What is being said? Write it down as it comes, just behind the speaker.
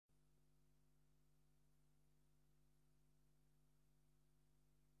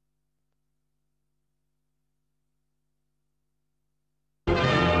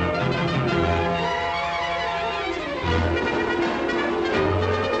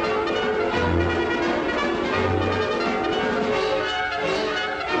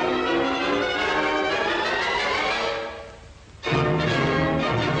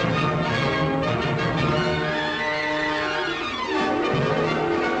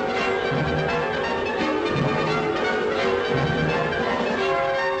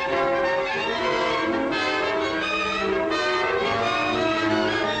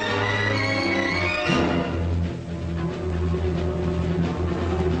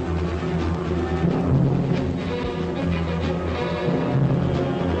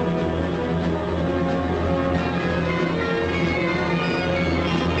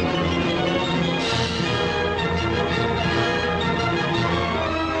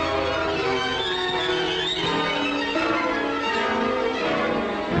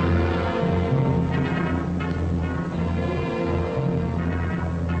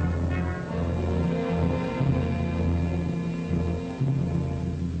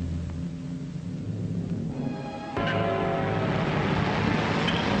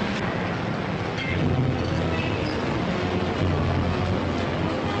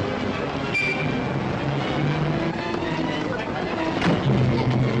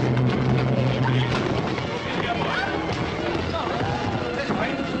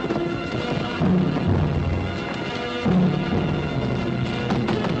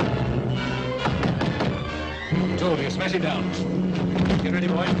Get him down. Get ready,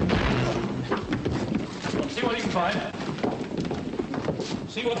 boy. See what you can find.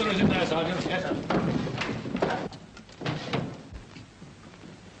 See what there is in there, Sergeant. Yes, sir.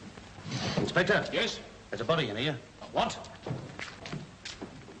 Inspector? Yes? There's a body in here. What?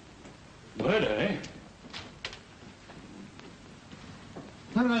 Murder, eh?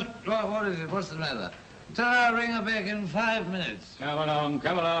 What is it? What's the matter? Tell her I'll ring her back in 5 minutes. Come along,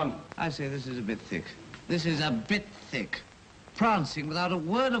 come along. I say, this is a bit thick. This is a bit thick. Prancing without a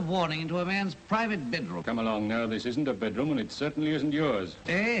word of warning into a man's private bedroom. Come along now, this isn't a bedroom and it certainly isn't yours.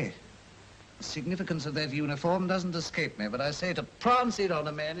 Eh? The significance of that uniform doesn't escape me, but I say to prance in on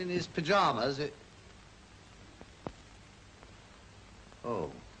a man in his pajamas, Oh.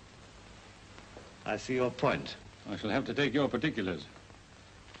 I see your point. I shall have to take your particulars.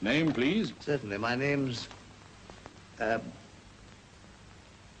 Name, please? Certainly. My name's...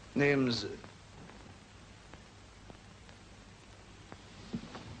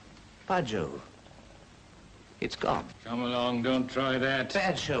 By Jove. It's gone. Come along, don't try that.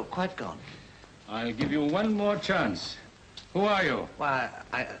 Bad show, quite gone. I'll give you one more chance. Who are you? Why,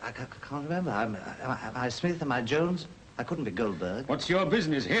 I can't remember. Am I Smith? Am I Jones? I couldn't be Goldberg. What's your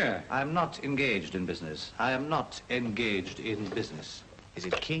business here? I'm not engaged in business. I am not engaged in business. Is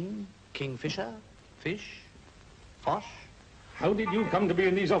it King? Kingfisher? Fish? Fosh? How did you come to be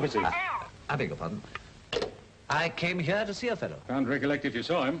in these offices? I beg your pardon. I came here to see a fellow. Can't recollect if you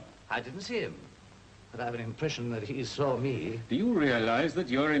saw him. I didn't see him, but I have an impression that he saw me. Do you realize that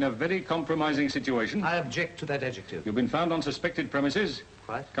you're in a very compromising situation? I object to that adjective. You've been found on suspected premises.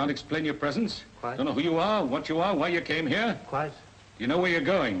 Quite. Can't explain your presence. Quite. Don't know who you are, what you are, why you came here. Quite. You know where you're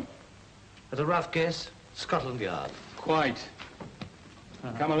going. At a rough guess, Scotland Yard. Quite.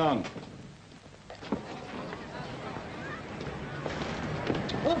 Come along.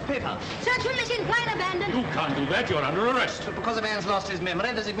 Oh, paper. Search for missing plane abandoned. You can't do that. You're under arrest. But because a man's lost his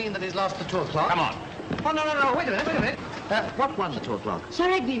memory, does it mean that he's lost the 2 o'clock? Come on. Oh, no, wait a minute. What won the 2 o'clock?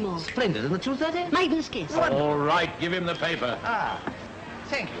 Sir Egmore. Splendid, and the 2:30? Maiden's kiss. All right, give him the paper.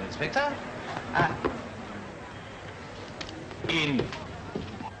 Thank you, Inspector. In.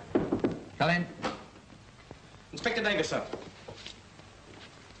 Come in. Inspector Davis, sir.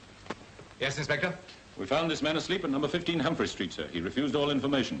 Yes, Inspector? We found this man asleep at number 15 Humphrey Street, sir. He refused all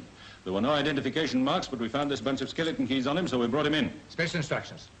information. There were no identification marks, but we found this bunch of skeleton keys on him, so we brought him in. Special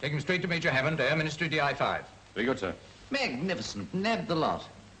instructions. Take him straight to Major Hammond, Air Ministry DI 5. Very good, sir. Magnificent. Nabbed the lot.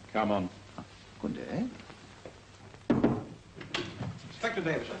 Come on. Good day. Inspector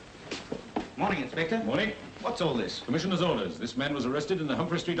Davis, sir. Morning, Inspector. Morning. What's all this? Commissioner's orders. This man was arrested in the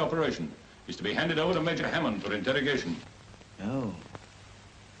Humphrey Street operation. He's to be handed over to Major Hammond for interrogation. Oh.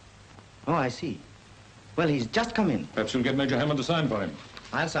 Oh, I see. Well, he's just come in. Perhaps you'll get Major Hammond to sign for him.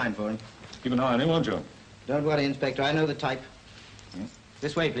 I'll sign for him. Keep an eye on him, won't you? Don't worry, Inspector. I know the type.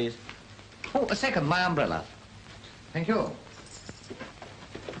 This way, please. Oh, a second, my umbrella. Thank you.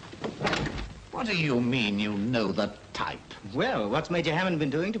 What do you mean you know the type? Well, what's Major Hammond been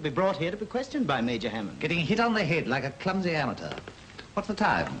doing to be brought here to be questioned by Major Hammond? Getting hit on the head like a clumsy amateur. What's the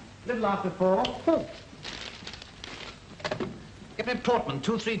time? Little after 4. Oh. Get me Portman,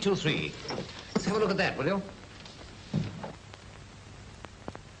 2323. Let's have a look at that, will you?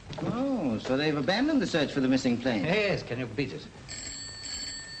 Oh, so they've abandoned the search for the missing plane. Yes, can you beat it?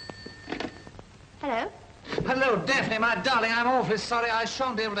 Hello? Hello, Daphne, my darling. I'm awfully sorry I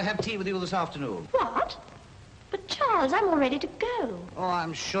shan't be able to have tea with you this afternoon. What? But, Charles, I'm all ready to go. Oh,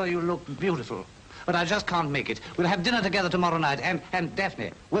 I'm sure you look beautiful. But I just can't make it. We'll have dinner together tomorrow night. And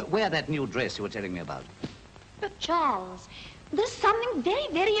Daphne, wear that new dress you were telling me about. But, Charles, there's something very,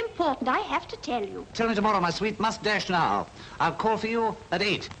 very important I have to tell you. Tell me tomorrow, my sweet. Must dash now. I'll call for you at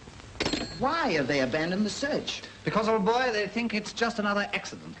 8. Why have they abandoned the search? Because, old boy, they think it's just another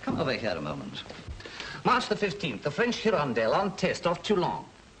accident. Come over here a moment. March the 15th, the French Hirondelle on test off Toulon.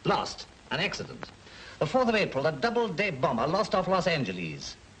 Lost. An accident. The 4th of April, a double-day bomber lost off Los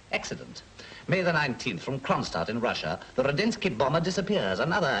Angeles. Accident. May the 19th, from Kronstadt in Russia, the Rudensky bomber disappears.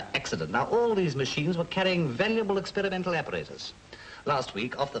 Another accident. Now, all these machines were carrying valuable experimental apparatus. Last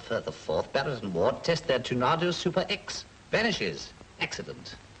week, off the 1st of 4th, Barrett and Ward test their Tornado Super X. Vanishes.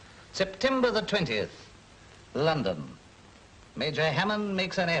 Accident. September the 20th, London. Major Hammond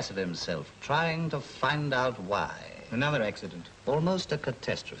makes an ass of himself, trying to find out why. Another accident. Almost a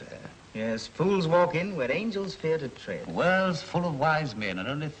catastrophe. Yes, fools walk in where angels fear to tread. The world's full of wise men and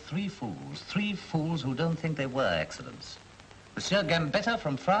only 3 fools. 3 fools who don't think they were accidents. Monsieur Gambetta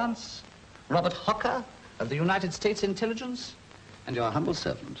from France, Robert Hocker of the United States Intelligence, and your humble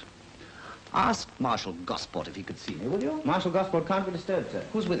servant. Ask Marshal Gosport if he could see me, will you? Marshal Gosport can't be disturbed, sir.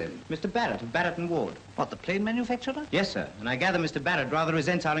 Who's with him? Mr. Barrett of Barrett and Ward. What, the plane manufacturer? Yes, sir. And I gather Mr. Barrett rather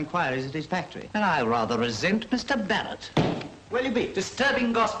resents our inquiries at his factory. And I rather resent Mr. Barrett. Where'll you be?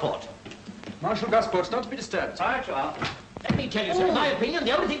 Disturbing Gosport. Marshal Gosport's not to be disturbed. All right, you are. Let me tell you, sir, in my opinion,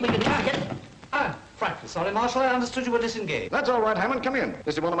 the only thing we can do is get... Frankly sorry, Marshal. I understood you were disengaged. That's all right, Hammond. Come in.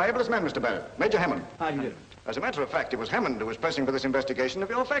 This is one of my ablest men, Mr. Barrett. Major Hammond. How do you do? As a matter of fact, it was Hammond who was pressing for this investigation of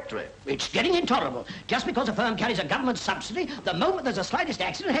your factory. It's getting intolerable. Just because a firm carries a government subsidy, the moment there's a slightest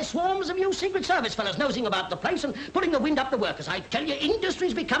accident, it has swarms of you Secret Service fellows nosing about the place and putting the wind up the workers. I tell you,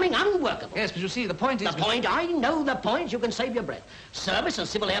 industry's becoming unworkable. Yes, but you see, the point is... The point? I know the point. You can save your breath. Service and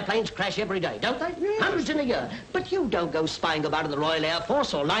civil airplanes crash every day, don't they? Yes. Hundreds in a year. But you don't go spying about in the Royal Air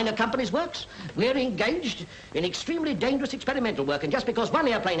Force or Liner Company's works. We're engaged in extremely dangerous experimental work, and just because one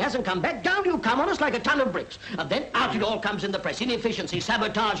airplane hasn't come back, down you come on us like a ton of bricks. And then out it all comes in the press. Inefficiency,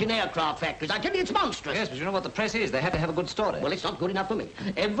 sabotage in aircraft factories. I tell you, it's monstrous. Yes, but you know what the press is. They have to have a good story. Well, it's not good enough for me.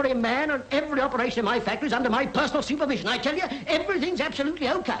 Every man and every operation in my factory is under my personal supervision. I tell you, everything's absolutely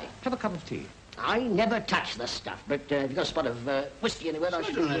okay. Have a cup of tea. I never touch the stuff, but have you got a spot of whiskey anywhere? I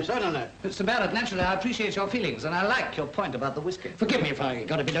don't know. Mr. Barrett, naturally, I appreciate your feelings, and I like your point about the whiskey. Forgive me if I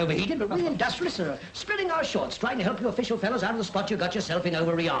got a bit overheated, but we industrialists are splitting our shorts, trying to help you official fellows out of the spot you got yourself in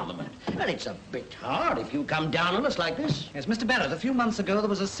over rearmament. And it's a bit hard if you come down on us like this. Yes, Mr. Barrett, a few months ago, there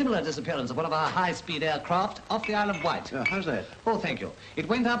was a similar disappearance of one of our high-speed aircraft off the Isle of Wight. How's that? Oh, thank you. It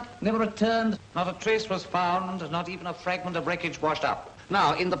went up, never returned, not a trace was found, not even a fragment of wreckage washed up.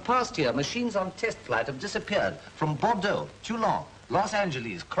 Now, in the past year, machines on test flight have disappeared from Bordeaux, Toulon, Los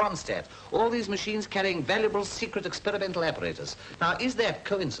Angeles, Kronstadt, all these machines carrying valuable secret experimental apparatus. Now, is that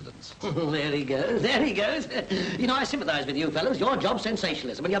coincidence? There he goes, there he goes. You know, I sympathize with you fellows. Your job's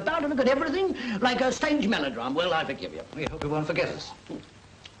sensationalism, and you're bound to look at everything like a stage melodrama. Well, I forgive you. We hope you won't forget us.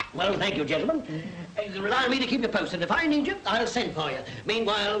 Well, thank you, gentlemen. Rely on me to keep you posted. If I need you, I'll send for you.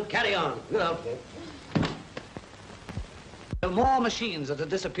 Meanwhile, carry on. Good afternoon. More machines are to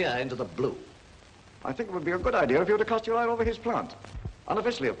disappear into the blue. I think it would be a good idea if you were to cast your eye over his plant.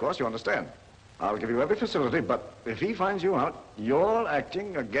 Unofficially, of course, you understand. I'll give you every facility, but if he finds you out, you're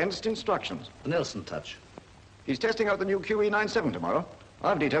acting against instructions. The Nelson touch. He's testing out the new QE-97 tomorrow.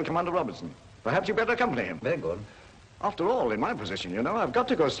 I've detailed Commander Robertson. Perhaps you better accompany him. Very good. After all, in my position, you know, I've got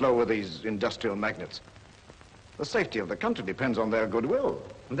to go slow with these industrial magnates. The safety of the country depends on their goodwill.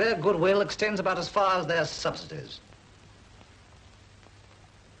 Their goodwill extends about as far as their subsidies.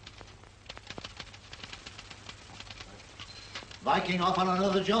 Viking off on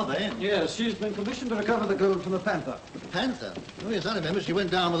another job, eh? Yes, she's been commissioned to recover the gold from the Panther. The Panther? Oh, yes, I remember. She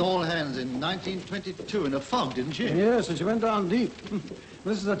went down with all hands in 1922 in a fog, didn't she? Yes, and she went down deep.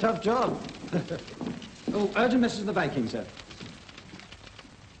 This is a tough job. Oh, urgent message to the Viking, sir.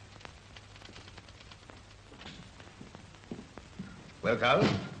 Well, Carl?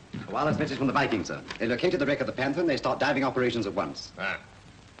 A wireless message from the Viking, sir. They located the wreck of the Panther and they start diving operations at once. Ah.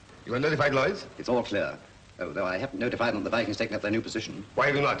 You have notified Lloyd's? It's all clear. Though I haven't notified them the Vikings taking up their new position. Why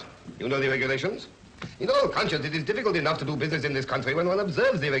have you not? You know the regulations? In all conscience, it is difficult enough to do business in this country when one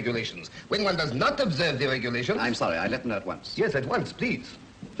observes the regulations. When one does not observe the regulations... I'm sorry, I let them know at once. Yes, at once, please.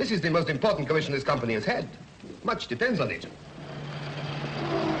 This is the most important commission this company has had. Much depends on it.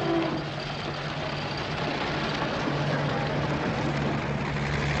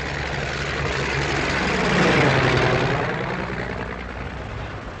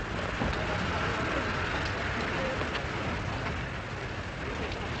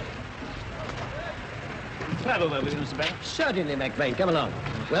 Travel over with Mr. Banks. Certainly, McVeigh. Come along.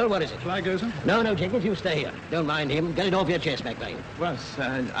 Well, what is it? Shall I go, sir? No, Jenkins, you stay here. Don't mind him. Get it off your chest, McVeigh. Well,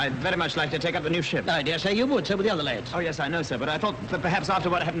 sir, I'd very much like to take up the new ship. I dare say you would, so with the other lads. Oh, yes, I know, sir, but I thought that perhaps after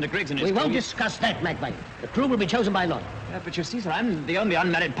what happened to Griggs and his We won't crew- discuss that, McVeigh. The crew will be chosen by lot. Yeah, but you see, sir, I'm the only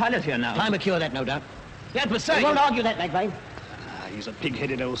unmarried pilot here now. Time to cure that, no doubt. Yes, but sir... We won't argue that, McVeigh. He's a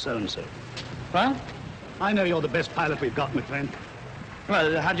pig-headed old so-and-so. Well? I know you're the best pilot we've got, my friend.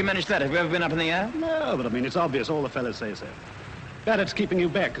 Well, how'd you manage that? Have you ever been up in the air? No, but I mean, it's obvious. All the fellas say so. Barrett's keeping you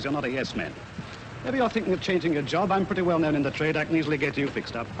back because you're not a yes-man. Maybe you're thinking of changing your job. I'm pretty well known in the trade. I can easily get you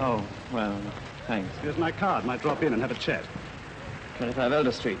fixed up. Oh, well, thanks. Here's my card. Might drop in and have a chat. 25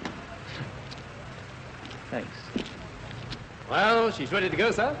 Elder Street. Thanks. Well, she's ready to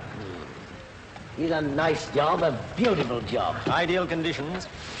go, sir. He's a nice job, a beautiful job. Ideal conditions.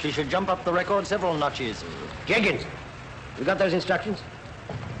 She should jump up the record several notches. Jenkins, you got those instructions?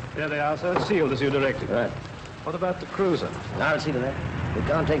 There they are, sir. Sealed as you directed. Right. What about the cruiser? I'll see to that. We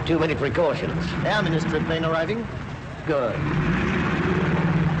can't take too many precautions. Air Ministry plane arriving. Good.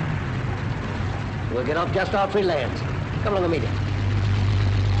 We'll get off just after he lands. Come along and meet him.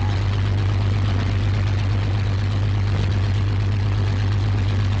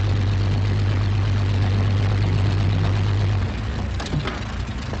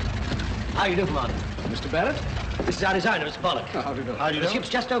 How do you do, Commander? Mr. Barrett? This is our designer, Mr. Pollock. Oh, how do you do? How do you do? The ship's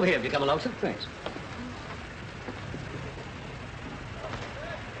just over here if you come along, sir. Thanks.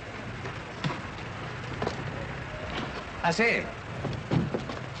 I say,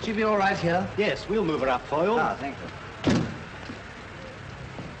 she'll be all right here? Yes, we'll move her up for you. Ah, thank you.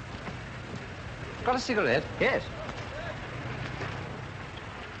 Got a cigarette? Yes.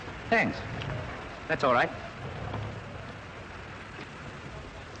 Thanks. That's all right.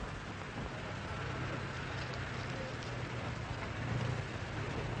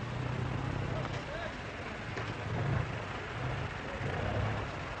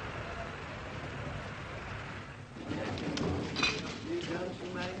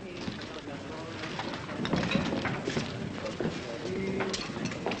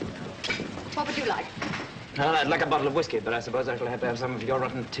 What would you like? I'd like a bottle of whiskey, but I suppose I shall have to have some of your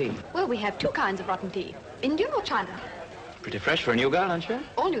rotten tea. Well, we have two kinds of rotten tea. Indian or China? Pretty fresh for a new girl, aren't you?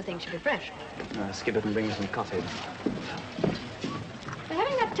 All new things should be fresh. Skip it and bring me some coffee. They're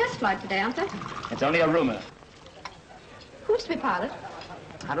having that test flight today, aren't they? It's only a rumor. Who's to be pilot?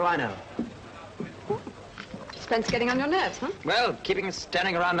 How do I know? Suspense getting on your nerves, huh? Well, keeping us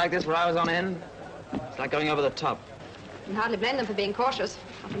standing around like this for hours on end, it's like going over the top. You can hardly blame them for being cautious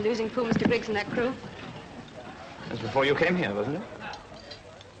after losing poor Mr. Griggs and that crew. That was before you came here, wasn't it?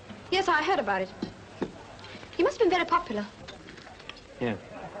 Yes, I heard about it. He must have been very popular. Yeah.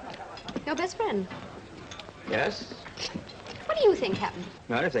 Your best friend. Yes? What do you think happened?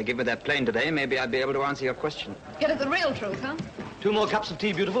 Well, if they give me that plane today, maybe I'd be able to answer your question. Get at the real truth, huh? 2 more cups of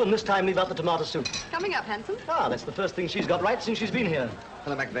tea, beautiful, and this time leave out the tomato soup. Coming up, handsome. Ah, that's the first thing she's got right since she's been here.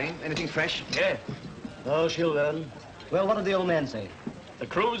 Hello, McVeigh. Anything fresh? Yeah. Oh, she'll learn. Well, what did the old man say? The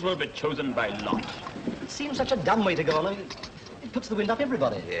crews will be chosen by lot. It seems such a dumb way to go on. It puts the wind up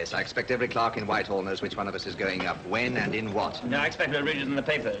everybody. Yes, I expect every clerk in Whitehall knows which one of us is going up, when and in what. No, I expect we'll read it in the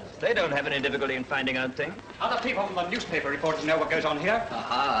papers. They don't have any difficulty in finding out things. Other people from the newspaper reporters know what goes on here.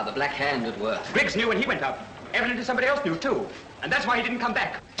 Aha, the Black Hand at work. Griggs knew when he went up. Evidently somebody else knew, too. And that's why he didn't come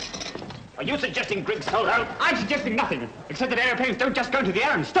back. Are you suggesting Griggs sold out? I'm suggesting nothing, except that airplanes don't just go into the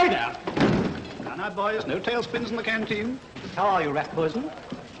air and stay there. Now, boys, no tailspins in the canteen. How are you, rat poison?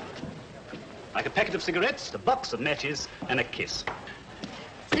 Like a packet of cigarettes, a box of matches, and a kiss.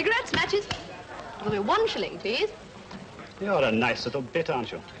 Cigarettes, matches? It'll be 1 shilling, please. You're a nice little bit,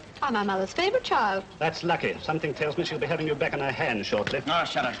 aren't you? I'm my mother's favorite child. That's lucky. Something tells me she'll be having you back in her hand shortly. Oh,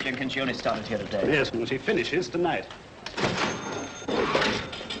 shut up, Jenkins. She only started here today. Yes, when she finishes tonight.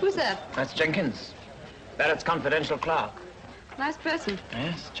 Who's that? That's Jenkins. Barrett's confidential clerk. Nice person.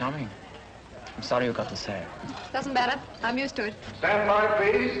 Yes, charming. I'm sorry you got the sack. Doesn't matter. I'm used to it. Stand by,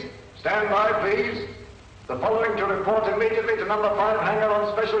 please. Stand by, please. The following to report immediately to number 5 hangar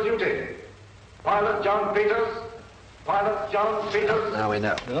on special duty. Pilot John Peters. Pilot John Peters. Now we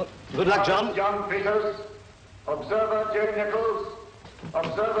know. Well, good luck, John. Pilot John Peters. Observer Jerry Nichols.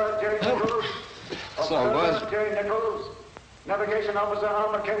 Observer Jerry Nichols. So, boys. Observer Jerry Nichols. Navigation Officer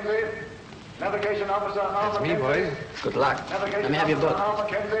Al Mackenzie. Navigation Officer Al That's me, Mackenzie. boys. Good luck. Navigation Let me have your Officer book. Al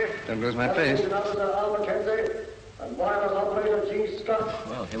Mackenzie. Don't lose my place. Navigation Officer Al Mackenzie. And wireless operator G. Scott.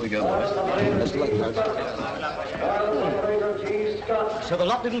 Well, here we go, boys. Best luck, Wireless operator G. Scott. So the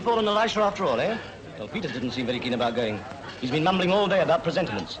lot didn't fall on Elisha after all, eh? Well, Peters didn't seem very keen about going. He's been mumbling all day about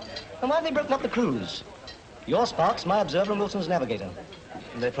presentiments. And why have they broken up the crews? Your Sparks, my observer, and Wilson's navigator.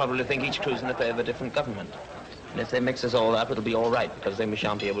 They probably think each crew's in the pay of a different government. And if they mix us all up, it'll be all right, because then we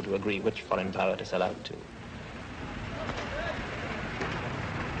shan't be able to agree which foreign power to sell out to.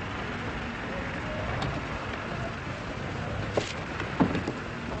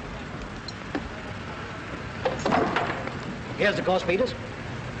 Here's the course, Peters.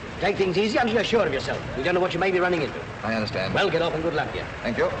 Take things easy until you're sure of yourself. You don't know what you may be running into. I understand. Well, get off and good luck to you.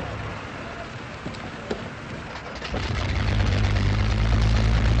 Thank you.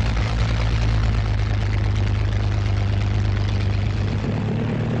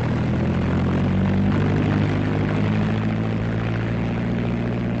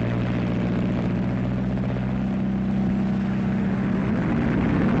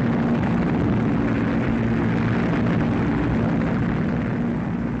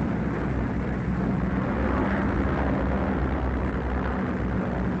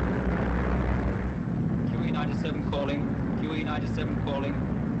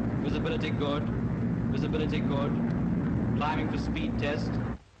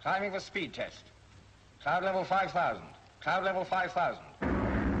 Climbing for speed test. Cloud level 5,000. Cloud level 5,000.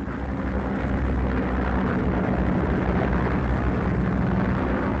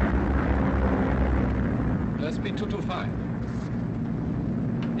 Airspeed 225.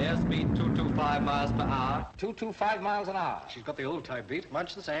 Airspeed 225 miles per hour. 225 miles an hour. She's got the old type beat.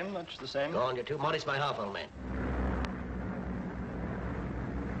 Much the same, much the same. Go on, you're too modest by half, old man.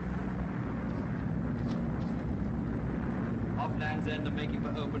 Off Land's End are making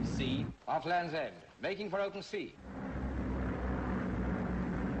for open sea. Off Land's End, making for open sea.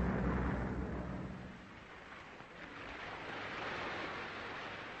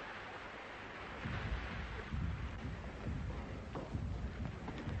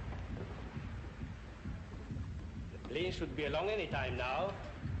 The plane should be along any time now.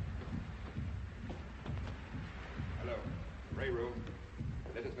 Hello. Ray room.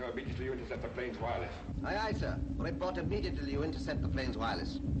 Let us know immediately you intercept the plane's wireless. Aye, aye, sir. Report immediately you intercept the plane's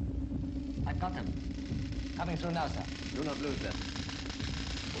wireless. I've got them. Coming through now, sir. Do not lose them.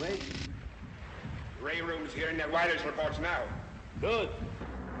 Wait. Ray room's hearing their wireless reports now. Good.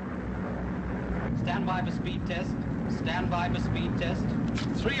 Stand by for speed test. Stand by for speed test.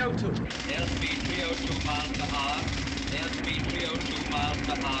 302. Airspeed 302 miles per hour. Airspeed 302 miles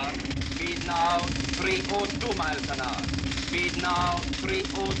per hour. Speed now 302 miles an hour. Speed now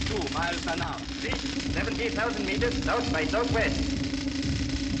 302 miles an hour. 70,000 meters south by southwest.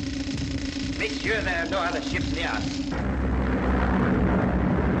 Make sure there are no other ships near us.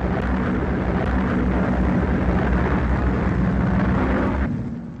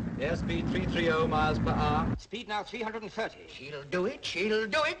 Airspeed 330 miles per hour. Speed now 330. She'll do it, she'll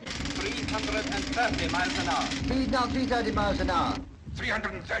do it. 330 miles an hour. Speed now 330 miles an hour.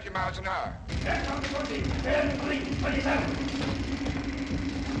 330 miles an hour. Aircraft approaching, bearing 327.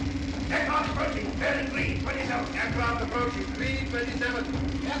 Aircraft approaching, bearing 327. Aircraft approaching 327.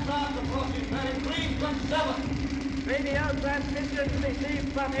 Aircraft approaching, bearing 327. Radio transmission received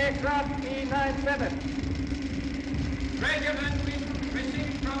from aircraft E97. Radio transmission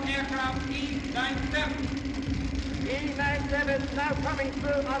received from aircraft E97. E97 now coming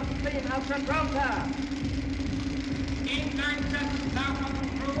through on scene of control tower. E97 now coming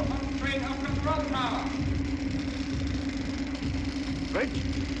through on train of control tower. Bridge?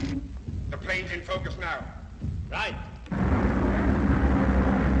 The plane's in focus now. Right.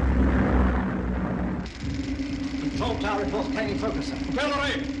 Control tower reports plane in focus, sir.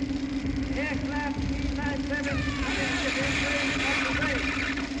 Valerie! Aircraft E97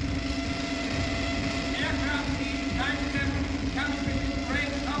 Aircraft E97 comes within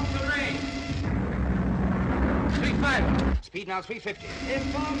range of the range. 35. Speed now 350.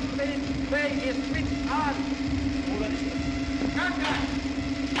 Inform please, train is switched on. Contact!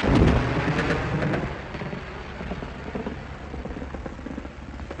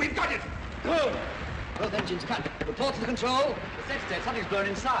 We've got it! Good. Both engines cut. Report to the control. The set state, something's blown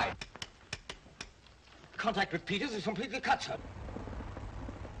inside. Contact with Peters is completely cut, sir.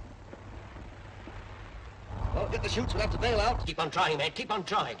 Well, get the chutes, we'll have to bail out. Keep on trying, mate, keep on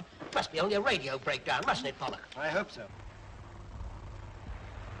trying. Must be only a radio breakdown, mustn't it, Pollock? I hope so.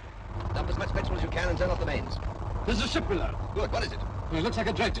 Dump as much petrol as you can and turn off the mains. There's a ship below. Good, what is it? It looks like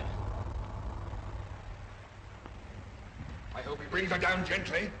a dredger. I hope he brings her down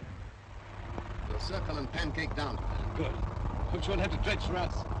gently. We'll circle and pancake down to her. Good. Hope she won't have to dredge for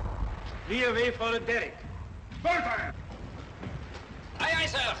us. Clear away for the derrick. Bonfire! Aye, aye,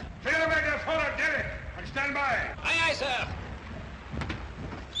 sir. Clear away to forward derrick and stand by. Aye, aye, sir.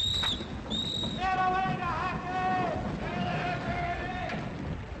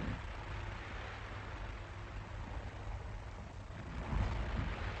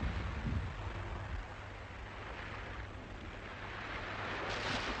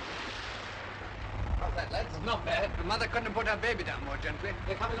 How's that, lads? Not bad. The mother couldn't have put her baby down more gently.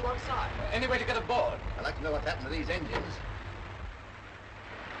 They're coming alongside. Any way to get aboard? I'd like to know what's happened to these engines.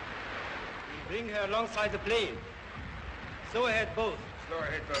 Bring her alongside the plane. So ahead both. Slow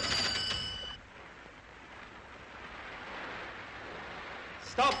ahead, both.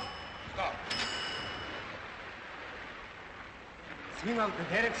 Stop. Stop. Swing out the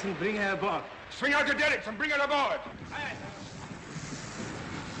derricks and bring her aboard. Swing out the derricks and bring her aboard. Aye, aye, sir.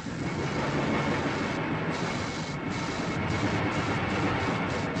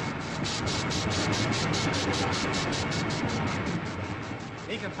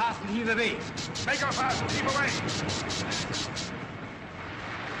 Make her fast and heave away. Make her fast and heave away.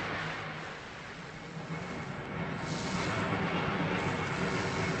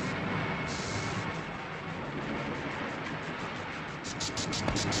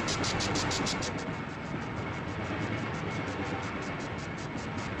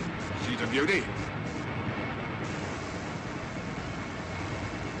 She's a beauty.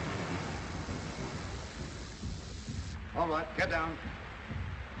 All right, get down.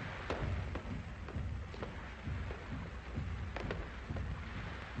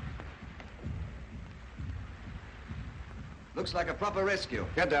 Looks like a proper rescue.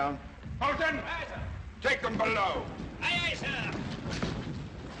 Get down. Hobson! Take them below. Aye, aye, sir.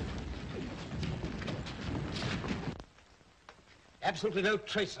 Absolutely no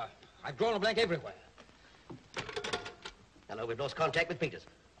trace, sir. I've drawn a blank everywhere. Hello, we've lost contact with Peters.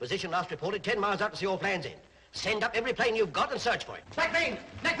 Position last reported 10 miles out to see your plans end. Send up every plane you've got and search for it. McVeigh!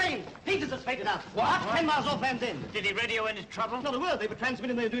 McVeigh! Peters has faded out. What? 10 miles off Land's End. Did he radio any trouble? Not a word. They were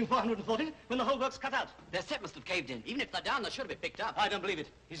transmitting they were doing 440 when the whole work's cut out. Their set must have caved in. Even if they're down, they should have been picked up. I don't believe it.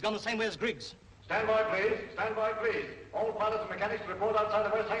 He's gone the same way as Griggs. Stand by, please. Stand by, please. All pilots and mechanics to report outside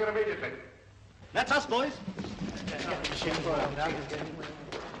the West Hangar immediately. That's us, boys.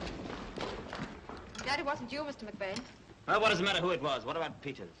 Daddy wasn't you, Mr. McVeigh. Well, what does it matter who it was? What about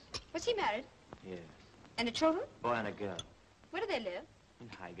Peters? Was he married? Yes. Any children? Boy and a girl. Where do they live? In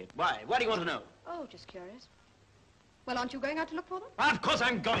Highgate. Why? Why do you want to know? Oh, just curious. Well, aren't you going out to look for them? Well, of course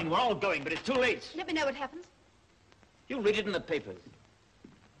I'm going. We're all going, but it's too late. Let me know what happens. You'll read it in the papers.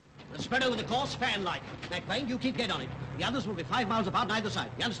 We'll spread over the course fan-like. McVeigh, you keep dead on it. The others will be 5 miles apart on either side.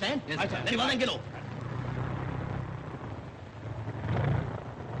 You understand? Yes, sir. Very well, then get off.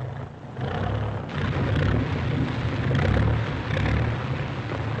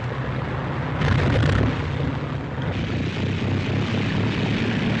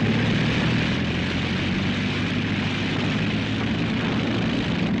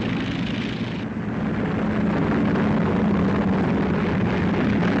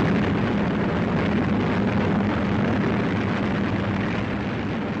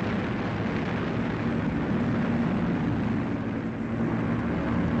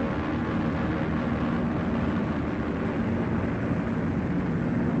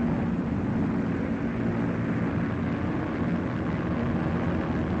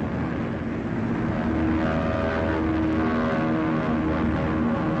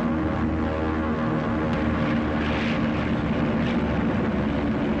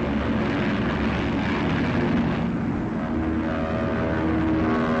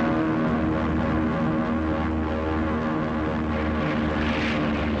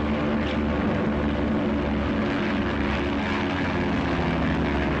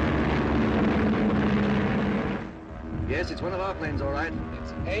 Yes, it's one of our planes, all right.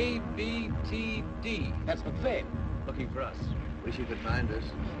 It's ABTD. That's McVeigh. Looking for us. Wish you could find us.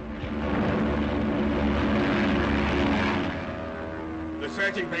 The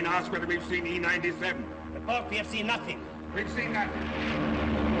searching plane asks whether we've seen E-97. Report we have seen nothing. We've seen nothing.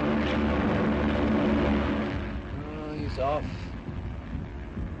 Oh, he's off.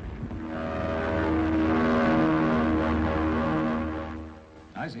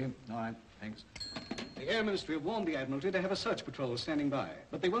 I see. All right, thanks. The Air Ministry have warned the Admiralty to have a search patrol standing by,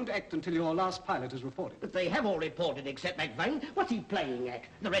 but they won't act until your last pilot is reported. But they have all reported except McVeigh. What's he playing at?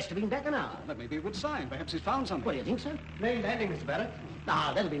 The rest have been back an hour. That may be a good sign. Perhaps he's found something. What do you think, sir? Main landing, Mr. Barrett.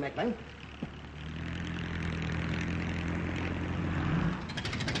 Ah, that'll be McVeigh.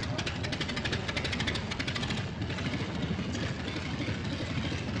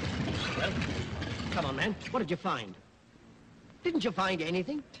 Well, come on, man. What did you find? Didn't you find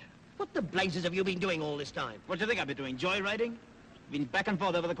anything? What the blazes have you been doing all this time? What do you think I've been doing? Joyriding? Been back and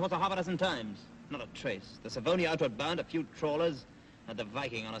forth over the course of half a dozen times. Not a trace. The Savonia outward bound, a few trawlers, and the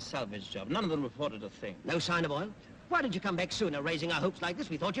Viking on a salvage job. None of them reported a thing. No sign of oil? Why did you come back sooner, raising our hopes like this?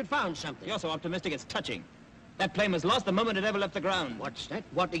 We thought you'd found something. You're so optimistic, it's touching. That plane was lost the moment it ever left the ground. What's that?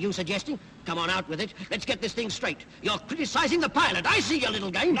 What are you suggesting? Come on out with it. Let's get this thing straight. You're criticizing the pilot. I see your little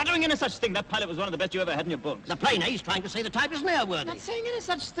game. I'm not doing any such thing. That pilot was one of the best you ever had in your books. The plane, he's trying to say the type isn't airworthy. Not saying any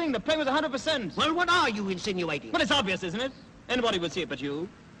such thing. The plane was 100%. Well, what are you insinuating? Well, it's obvious, isn't it? Anybody would see it but you.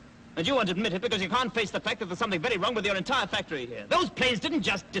 And you won't admit it because you can't face the fact that there's something very wrong with your entire factory here. Those planes didn't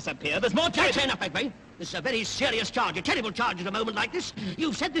just disappear. There's more to it. That's enough, McVeigh. This is a very serious charge, a terrible charge at a moment like this.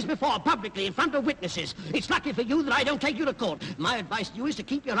 You've said this before, publicly, in front of witnesses. It's lucky for you that I don't take you to court. My advice to you is to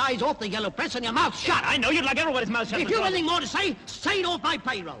keep your eyes off the yellow press and your mouth shut. I know you'd like everybody's mouth shut. If you've anything more to say it off my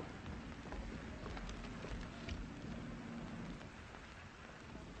payroll.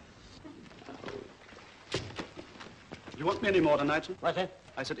 You want me any more tonight, sir? What's that?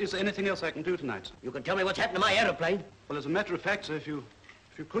 I said, is there anything else I can do tonight, sir? You can tell me what's happened to my aeroplane. Well, as a matter of fact, sir, if you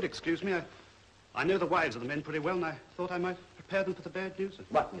could excuse me, I know the wives of the men pretty well, and I thought I might prepare them for the bad news, sir.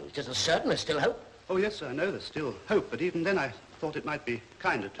 What news? Just as certain there's still hope? Oh, yes, sir, I know there's still hope, but even then I thought it might be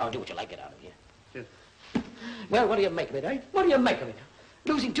kinder to... I'll do what you like, get out of here. Yes. Well, what do you make of it, eh? What do you make of it?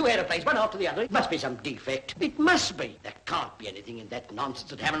 Losing two aeroplanes, one after the other. It must be some defect. It must be. There can't be anything in that nonsense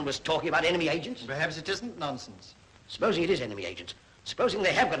that Hammond was talking about enemy agents. Perhaps it isn't nonsense. Supposing it is enemy agents. Supposing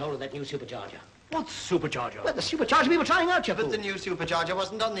they have got hold of that new supercharger. What supercharger? Well, the supercharger we were trying out, you fool. But the new supercharger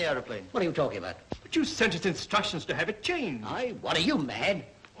wasn't on the aeroplane. What are you talking about? But you sent us instructions to have it changed. What are you, mad?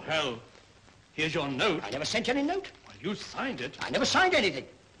 Well, here's your note. I never sent you any note. Well, you signed it. I never signed anything.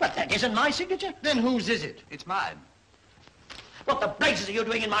 But that isn't my signature. Then whose is it? It's mine. What the blazes are you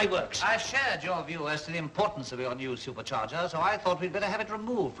doing in my works? I shared your view as to the importance of your new supercharger, so I thought we'd better have it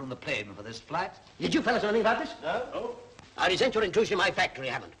removed from the plane for this flight. Did you fellas know anything about this? No. I resent your intrusion in my factory,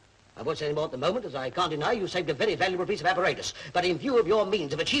 Hammond. I won't say any more at the moment, as I can't deny you saved a very valuable piece of apparatus. But in view of your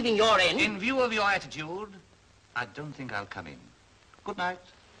means of achieving your end... In view of your attitude, I don't think I'll come in. Good night.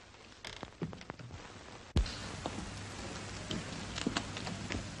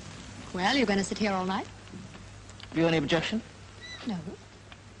 Well, you're going to sit here all night? Have you any objection? No.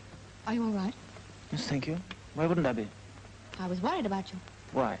 Are you all right? Yes, thank you. Why wouldn't I be? I was worried about you.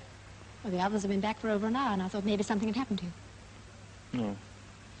 Why? Well, the others have been back for over an hour, and I thought maybe something had happened to you. No.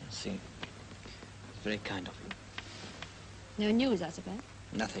 I see. It's very kind of you. No news, I suppose?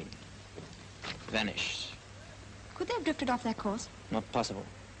 Nothing. Vanished. Could they have drifted off their course? Not possible.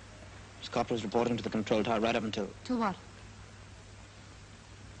 Scott was reporting to the control tower right up until... To what?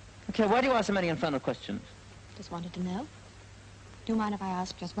 Okay, why do you ask so many infernal questions? Just wanted to know. Do you mind if I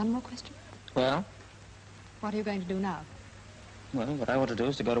ask just one more question? Well? What are you going to do now? Well, what I want to do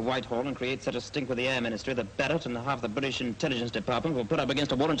is to go to Whitehall and create such a stink with the Air Ministry that Barrett and half the British Intelligence Department will put up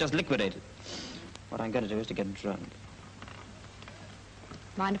against a wall and just liquidate it. What I'm going to do is to get drunk.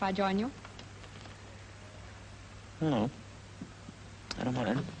 Mind if I join you? No. I don't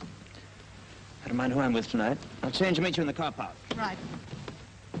mind. I don't mind who I'm with tonight. I'll change and meet you in the car park. Right.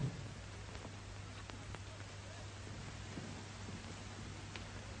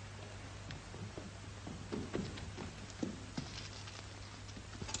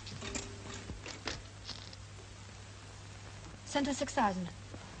 Center 6,000.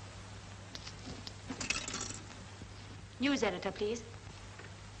 News editor, please.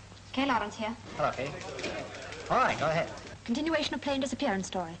 Kay Laurence here. Hello, Kay. All right, go ahead. Continuation of plane disappearance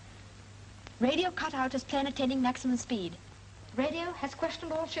story. Radio cut out as plane attaining maximum speed. Radio has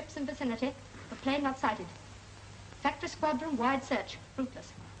questioned all ships in vicinity, but plane not sighted. Factory squadron wide search,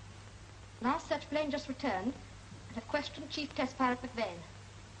 fruitless. Last search plane just returned, and have questioned Chief Test Pilot McVane.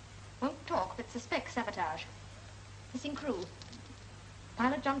 Won't talk, but suspects sabotage. Missing crew.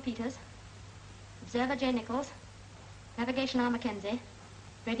 Pilot John Peters, observer J. Nichols, navigation R. Mackenzie,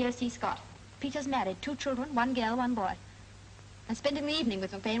 radio C. Scott. Peters married, 2 children, 1 girl, 1 boy. And spending the evening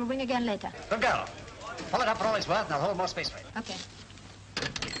with McVane. Will ring again later. Good girl. Pull it up for all it's worth, and I'll hold more space for it. Okay.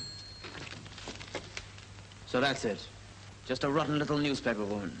 So that's it. Just a rotten little newspaper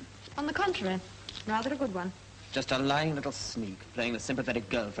woman. On the contrary, rather a good one. Just a lying little sneak, playing the sympathetic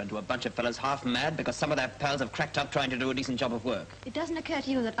girlfriend to a bunch of fellas half mad because some of their pals have cracked up trying to do a decent job of work. It doesn't occur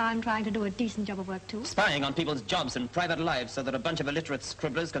to you that I'm trying to do a decent job of work, too? Spying on people's jobs and private lives so that a bunch of illiterate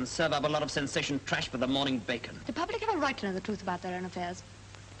scribblers can serve up a lot of sensation trash for the morning bacon. The public have a right to know the truth about their own affairs.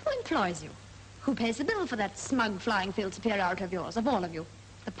 Who employs you? Who pays the bill for that smug flying field superiority of yours, of all of you?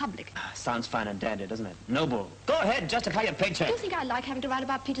 The public. Sounds fine and dandy, doesn't it? Noble. Go ahead, justify your paycheck. Do you think I like having to write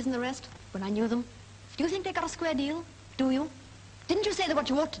about Peters and the rest when I knew them? Do you think they got a square deal? Do you? Didn't you say that what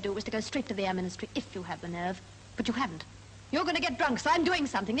you ought to do was to go straight to the Air Ministry if you have the nerve? But you haven't. You're going to get drunk, so I'm doing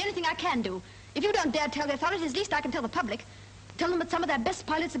something, the only thing I can do. If you don't dare tell the authorities, at least I can tell the public. Tell them that some of their best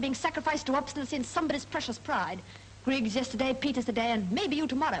pilots are being sacrificed to obstinacy and somebody's precious pride. Griggs yesterday, Peters today, and maybe you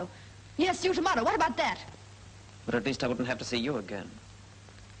tomorrow. Yes, you tomorrow. What about that? But at least I wouldn't have to see you again.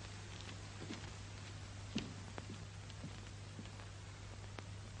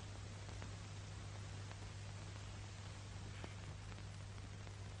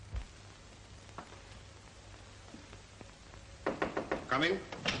 Come in.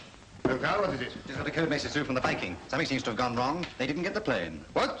 Well, Carl, what is it? Just got a code message through from the Viking. Something seems to have gone wrong. They didn't get the plane.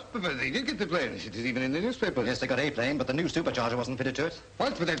 What? But they did get the plane. It is even in the newspapers. Yes, they got a plane, but the new supercharger wasn't fitted to it.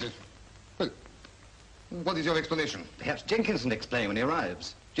 What? But that is... Well, what is your explanation? Perhaps Jenkins can explain when he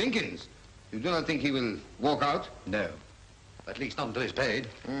arrives. Jenkins? You do not think he will walk out? No. At least not until he's paid.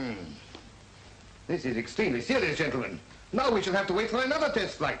 This is extremely serious, gentlemen. Now we shall have to wait for another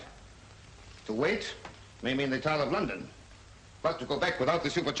test flight. To wait may mean the Tower of London. But to go back without the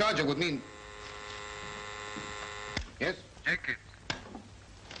supercharger would mean... Yes? Jenkins.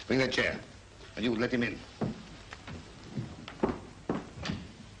 Bring that chair. And you let him in.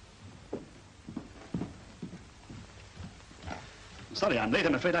 Sorry, I'm late.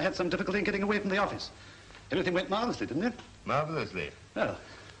 I'm afraid I had some difficulty in getting away from the office. Everything went marvelously, didn't it? Marvelously. Well,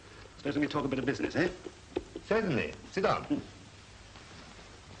 suppose we talk a bit of business, eh? Certainly. Sit down.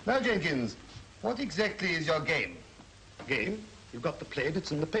 Now, Jenkins, what exactly is your game? Game? You've got the plane,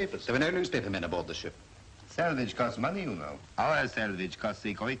 it's in the papers. There were no newspaper men aboard the ship. Salvage costs money, you know. Our salvage costs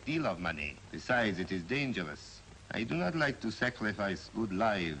a great deal of money. Besides, it is dangerous. I do not like to sacrifice good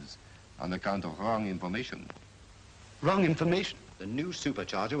lives on account of wrong information. Wrong information? The new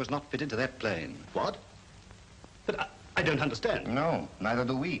supercharger was not fitted to that plane. What? But I don't understand. No, neither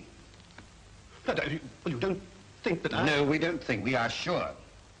do we. But well, you don't think that No, we don't think. We are sure.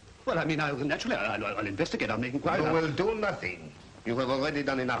 Well, I mean, naturally, I'll investigate. I'll make inquiries. You will do nothing. You have already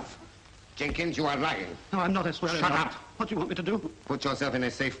done enough. Jenkins, you are lying. No, I'm not, I swear. Shut up. What do you want me to do? Put yourself in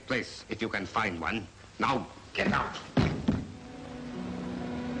a safe place, if you can find one. Now, get out.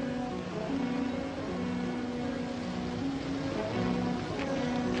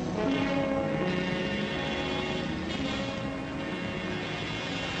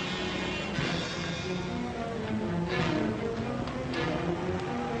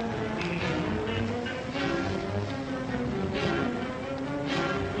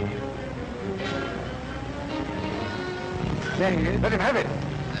 There he is. Let him have it.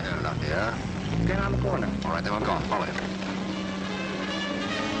 No, not here. Get around the corner. All right, then we're gone. Follow him.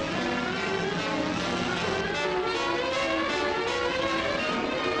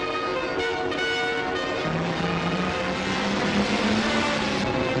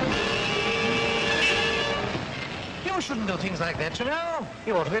 You shouldn't do things like that, you know.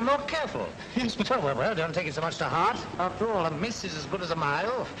 You ought to be more careful. Yes, but... Well, don't take it so much to heart. After all, a miss is as good as a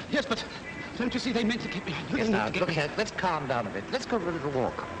mile. Yes, but don't you see they meant to keep me... Yes, now, look here, let's calm down a bit. Let's go for a little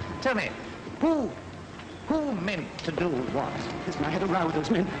walk. Tell me, who meant to do what? Listen, I had a row with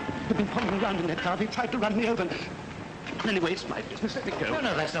those men. They've been following around in that car. They tried to run me over. Anyway, it's my business. Let me go.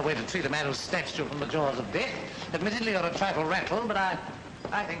 No, that's no way to treat a man who snatched you from the jaws of death. Admittedly, you're a trifle rattled, but I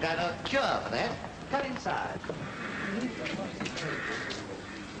think I know a cure for that. Come inside.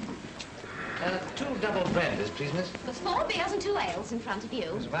 2 double brandies, please, miss. There's 4 beers and 2 ales in front of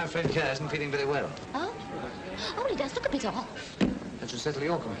you. My friend here isn't feeling very well. Oh? Oh, he does look a bit off. That should settle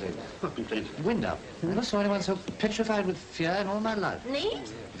your complaint. What complaint? Wind up. I never saw anyone so petrified with fear in all my life.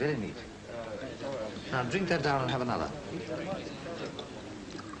 Neat? Very neat. Now, drink that down and have another.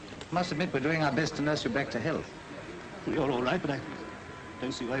 Must admit, we're doing our best to nurse you back to health. You're all right, but I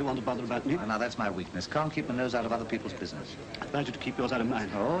don't see why you want to bother about me. Now, that's my weakness. Can't keep my nose out of other people's business. I'd advise you to keep yours out of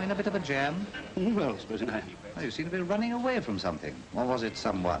mine. Oh, in a bit of a jam? Well, supposing I... Well, you seem to be running away from something. Or was it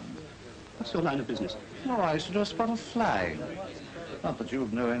someone? What's your line of business? Oh, I used to do a spot of flying. Not that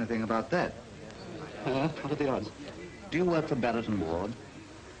you'd know anything about that. What are the odds? Do you work for Barrett and Ward?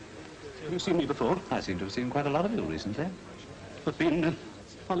 Have you seen me before? I seem to have seen quite a lot of you recently. But been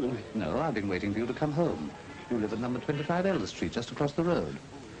following me? No, I've been waiting for you to come home. You live at number 25 Elder Street, just across the road.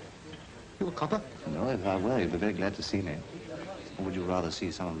 You a copper? No, if I were, you'd be very glad to see me. Or would you rather see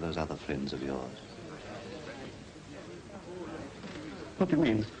some of those other friends of yours? What do you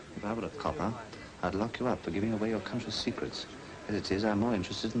mean? If I were a copper, I'd lock you up for giving away your country's secrets. As it is, I'm more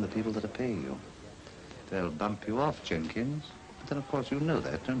interested in the people that are paying you. They'll bump you off, Jenkins. But then, of course, you know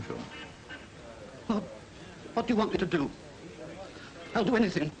that, don't you? Well, what do you want me to do? I'll do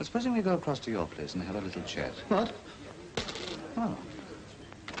anything. But supposing we go across to your place and have a little chat. What? Oh.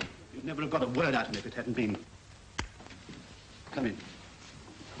 You'd never have got a word out of me if it hadn't been. Come in.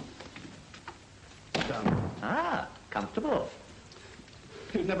 Sit down. Ah, comfortable.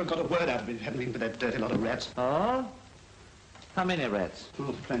 You'd never have got a word out of me if it hadn't been for that dirty lot of rats. Oh? How many rats?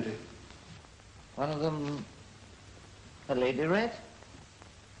 Oh, plenty. One of them a lady rat?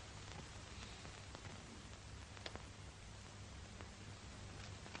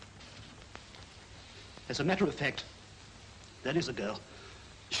 As a matter of fact, there is a girl.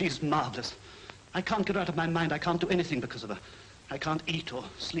 She's marvelous. I can't get her out of my mind. I can't do anything because of her. I can't eat or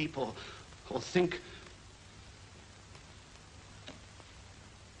sleep or think.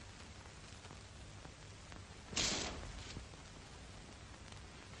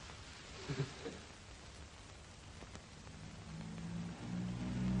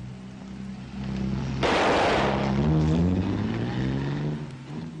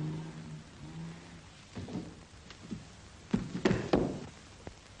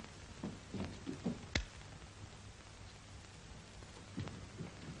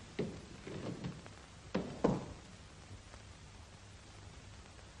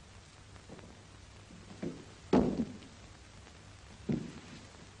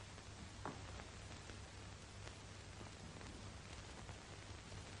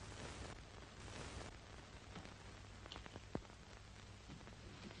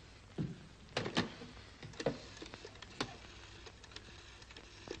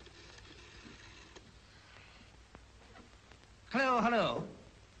 Hello, hello.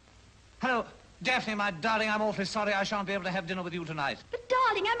 Hello. Daphne, my darling, I'm awfully sorry I shan't be able to have dinner with you tonight. But,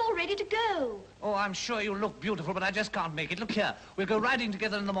 darling, I'm all ready to go. Oh, I'm sure you look beautiful, but I just can't make it. Look here, we'll go riding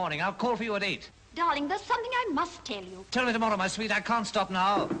together in the morning. I'll call for you at 8. Darling, there's something I must tell you. Tell me tomorrow, my sweet. I can't stop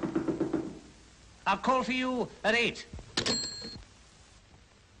now. I'll call for you at 8.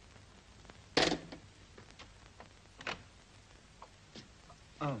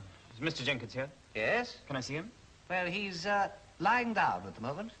 Oh, is Mr. Jenkins here? Yes? Can I see him? Well, he's lying down at the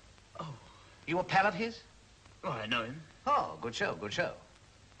moment. Oh. You a pal of his? Oh, I know him. Oh, good show, good show.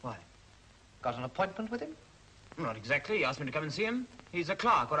 Why? Got an appointment with him? Not exactly. He asked me to come and see him. He's a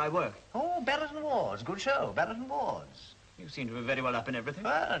clerk where I work. Oh, Barrett and Ward's. Good show, Barrett and Ward's. You seem to be very well up in everything.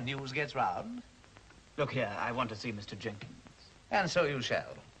 Well, news gets round. Look here, I want to see Mr. Jenkins. And so you shall.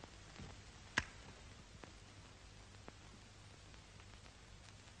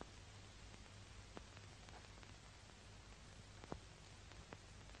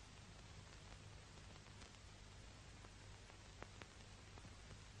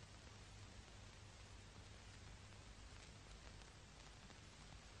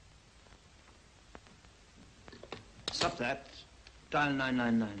 Stop that. Dial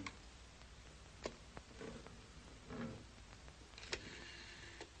 999.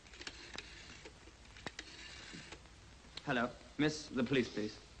 Hello. Miss, the police,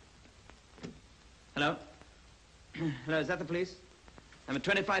 please. Hello? Hello, is that the police? I'm at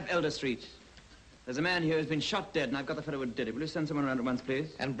 25 Elder Street. There's a man here who's been shot dead, and I've got the fellow who did it. Will you send someone around at once,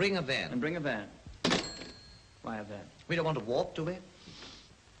 please? And bring a van. And bring a van. Why a van? We don't want to walk, do we?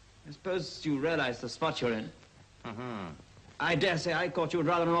 I suppose you realize the spot you're in. I dare say I caught you at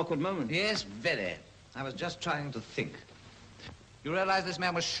rather an awkward moment. Yes, very. I was just trying to think. You realize this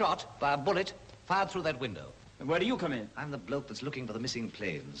man was shot by a bullet fired through that window. And where do you come in? I'm the bloke that's looking for the missing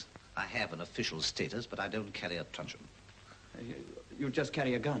planes. I have an official status, but I don't carry a truncheon. You just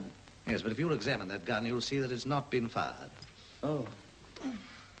carry a gun? Yes, but if you'll examine that gun, you'll see that it's not been fired. Oh.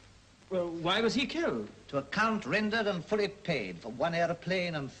 Well, why was he killed? To account rendered and fully paid for 1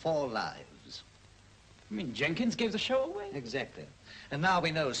 airplane and 4 lives. You mean Jenkins gave the show away? Exactly. And now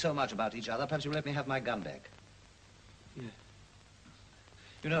we know so much about each other, perhaps you'll let me have my gun back. Yeah.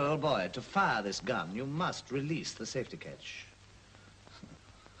 You know, old boy, to fire this gun, you must release the safety catch.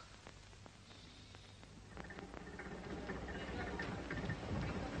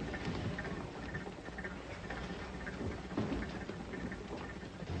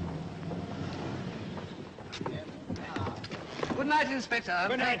 Good night, Inspector.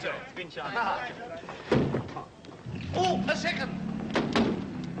 Good night, Joe. It's been charming. Oh, a second.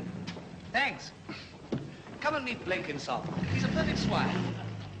 Thanks. Come and meet Blenkinsop. He's a perfect swine.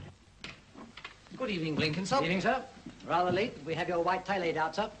 Good evening, Blenkinsop. Evening, sir. Rather late, but we have your white tie laid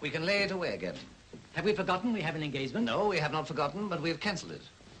out, sir. We can lay it away again. Have we forgotten we have an engagement? No, we have not forgotten, but we've cancelled it.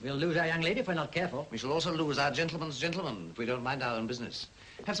 We'll lose our young lady if we're not careful. We shall also lose our gentleman's gentleman if we don't mind our own business.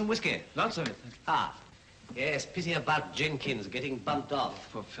 Have some whiskey. Lots of it. Ah. Yes, pity about Jenkins getting bumped off.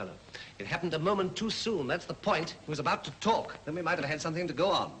 Poor fellow. It happened a moment too soon. That's the point. He was about to talk. Then we might have had something to go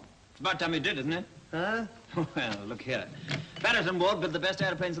on. It's about time you did, isn't it? Huh? Well, look here. Barrett and Ward build the best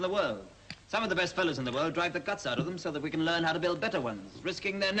airplanes in the world. Some of the best fellows in the world drive the guts out of them so that we can learn how to build better ones,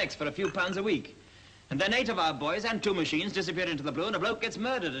 risking their necks for a few pounds a week. And then 8 of our boys and 2 machines disappear into the blue and a bloke gets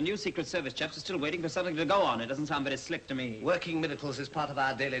murdered and you Secret Service chaps are still waiting for something to go on. It doesn't sound very slick to me. Working miracles is part of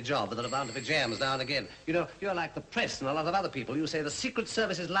our daily job, but there are bound to be jams now and again. You know, you're like the press and a lot of other people. You say the Secret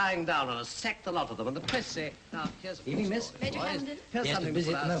Service is lying down and has sacked a lot of them, and the press say, now, here's a Evening, miss. Major Hamden. Here's Yes, something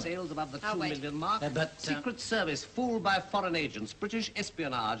busy to at put the our moment. sales above the I'll 2 wait. million mark. But, Secret Service fooled by foreign agents, British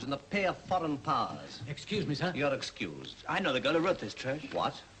espionage, and the pay of foreign powers. excuse me, sir. You're excused. I know the girl who wrote this trash.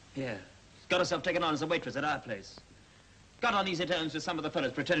 What? Yeah. Got herself taken on as a waitress at our place. Got on easy terms with some of the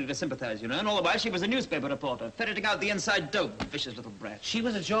fellows pretending to sympathize, you know, and all the while she was a newspaper reporter, ferreting out the inside dope. Vicious little brat. She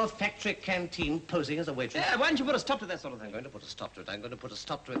was at your factory canteen posing as a waitress. Yeah, why don't you put a stop to that sort of I'm thing? going to put a stop to it. I'm going to put a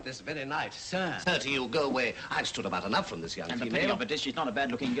stop to it this very night. Sir. Sir, to you, go away. I've stood about enough from this young And the female. pity of it is she's not a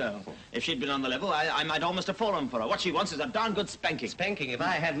bad-looking girl. If she'd been on the level, I might almost have fallen for her. What she wants is a darn good spanking. Spanking, if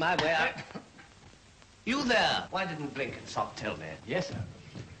I had my way, You there! Why didn't Blenkinsop tell me? Yes, sir.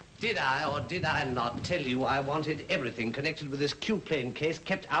 Did I or did I not tell you I wanted everything connected with this Q-plane case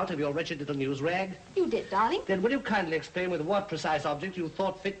kept out of your wretched little news rag? You did, darling. Then will you kindly explain with what precise object you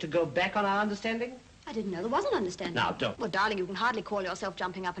thought fit to go back on our understanding? I didn't know there was an understanding. Now, don't. Well, darling, you can hardly call yourself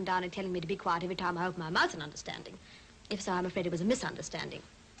jumping up and down and telling me to be quiet every time I open my mouth an understanding. If so, I'm afraid it was a misunderstanding.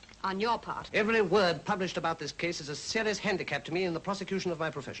 On your part. Every word published about this case is a serious handicap to me in the prosecution of my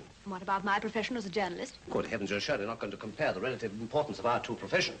profession. And what about my profession as a journalist? Good heavens, you're surely not going to compare the relative importance of our 2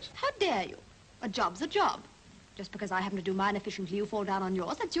 professions. How dare you? A job's a job. Just because I happen to do mine efficiently, you fall down on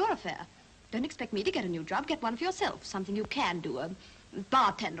yours, that's your affair. Don't expect me to get a new job. Get one for yourself. Something you can do. A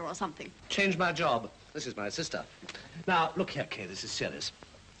bartender or something. Change my job. This is my sister. Now, look here, Kay, this is serious.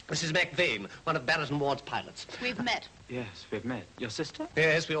 This is McVane, one of Barrett and Ward's pilots. We've met. Yes, we've met. Your sister?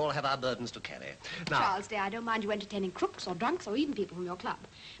 Yes, we all have our burdens to carry. Now, Charles, dear, I don't mind you entertaining crooks or drunks or even people from your club.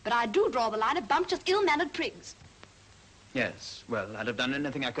 But I do draw the line at bumptious, ill-mannered prigs. Yes, well, I'd have done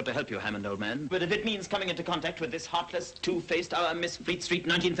anything I could to help you, Hammond, old man. But if it means coming into contact with this heartless, two-faced, Miss Fleet Street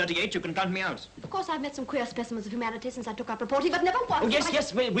 1938, you can count me out. Of course, I've met some queer specimens of humanity since I took up reporting, but never once... Oh,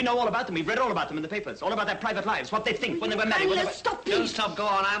 yes, we know all about them. We've read all about them in the papers. All about their private lives, what they think when they were married. Stop, please. Don't stop, go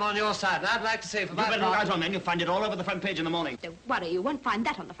on. I'm on your side. And I'd like to say for my You better part... write on, then. You'll find it all over the front page in the morning. Don't worry, you won't find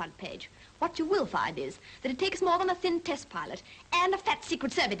that on the front page. What you will find is that it takes more than a thin test pilot and a fat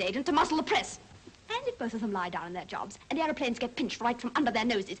Secret Service agent to muzzle the press. And if both of them lie down in their jobs and aeroplanes get pinched right from under their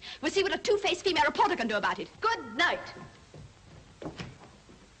noses, we'll see what a two-faced female reporter can do about it. Good night.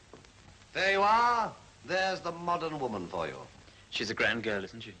 There you are. There's the modern woman for you. She's a grand girl,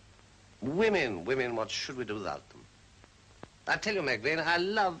 isn't she? Women, what should we do without them? I tell you, McVane, I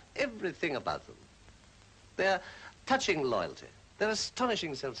love everything about them. Their touching loyalty, their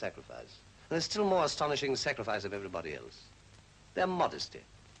astonishing self-sacrifice, and their still more astonishing sacrifice of everybody else. Their modesty,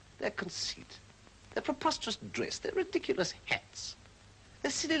 their conceit, their preposterous dress, their ridiculous hats,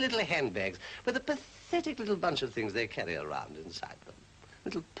 their silly little handbags with a pathetic little bunch of things they carry around inside them.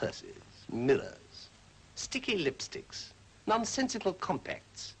 Little purses, mirrors, sticky lipsticks, nonsensical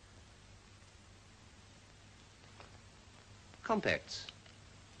compacts. Compacts.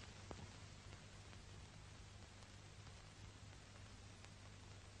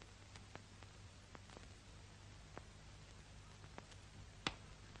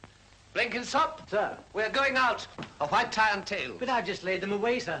 Blenkinsop? Sir? We're going out. A white tie and tail. But I've just laid them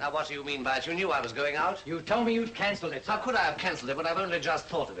away, sir. Now, what do you mean by it? You knew I was going out. You told me you'd cancelled it. How could I have cancelled it when I've only just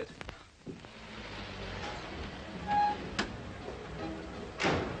thought of it?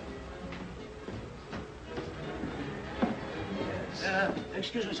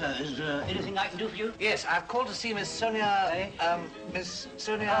 Excuse me, sir. Is there anything I can do for you? Yes, I've called to see Miss Sonia... Miss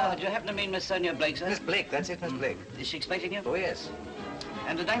Sonia... Oh, do you happen to mean Miss Sonia Blake, sir? Miss Blake, that's it, Miss Blake. Is she expecting you? Oh, yes.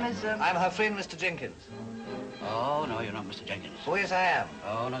 And the name is... I'm her friend, Mr. Jenkins. Oh, no, you're not Mr. Jenkins. Oh, yes, I am.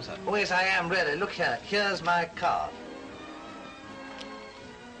 Oh, no, sir. Oh, yes, I am, really. Look here. Here's my card.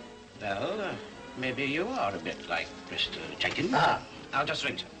 Well, maybe you are a bit like Mr. Jenkins. Ah. I'll just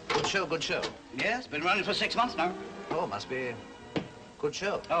ring, sir. Good show, good show. Yes, been running for 6 months now. Oh, must be good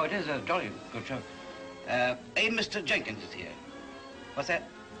show. Oh, it is a jolly good show. Mr. Jenkins is here. What's that?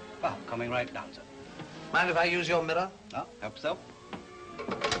 Oh, coming right down, sir. Mind if I use your mirror? No, help so.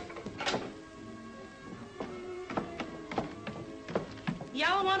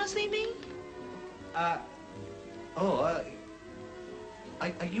 Y'all want to see me? Are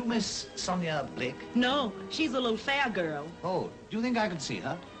you Miss Sonia Blake? No, she's a little fair girl. Oh, do you think I can see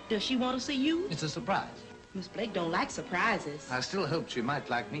her? Does she want to see you? It's a surprise. Miss Blake don't like surprises. I still hoped she might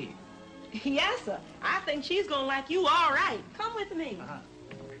like me. Yes, sir. I think she's gonna like you all right. Come with me.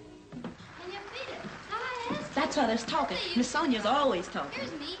 Can you beat it? Hi, That's why there's talking. Miss Sonia's always talking.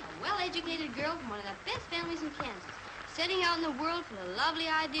 Here's me, a well-educated girl from one of the best families in Kansas, setting out in the world full of lovely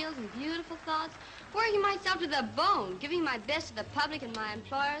ideals and beautiful thoughts, working myself to the bone, giving my best to the public and my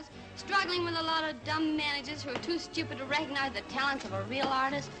employers, struggling with a lot of dumb managers who are too stupid to recognize the talents of a real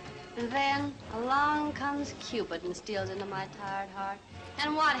artist. And then along comes Cupid and steals into my tired heart.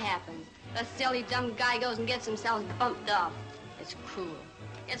 And what happens? The silly, dumb guy goes and gets himself bumped off. It's cruel.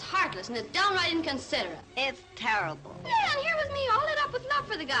 It's heartless, and it's downright inconsiderate. It's terrible. Yeah, and here was me all lit up with love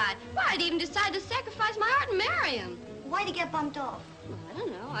for the guy. Why, I'd even decide to sacrifice my art and marry him. Why'd he get bumped off? Well, I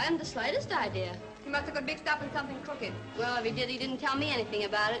don't know. I haven't the slightest idea. He must have got mixed up in something crooked. Well, if he did, he didn't tell me anything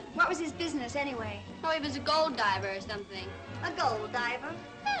about it. What was his business, anyway? Oh, he was a gold diver or something. A gold diver?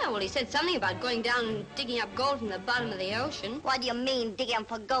 Yeah, well, he said something about going down and digging up gold from the bottom of the ocean. What do you mean, digging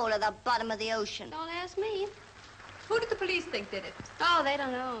for gold at the bottom of the ocean? Don't ask me. Who did the police think did it? Oh, they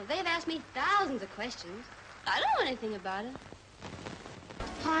don't know. They've asked me thousands of questions. I don't know anything about it.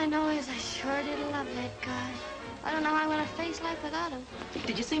 All I know is I sure did love that guy. I don't know how I'm going to face life without him.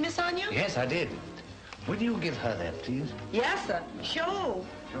 Did you see Miss Sonia? Yes, I did. Will you give her that, please? Yes, sir. Sure.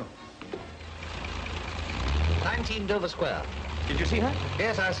 Sure. 19 Dover Square. Did you see her?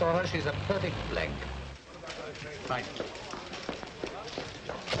 Yes, I saw her. She's a perfect blank. Right.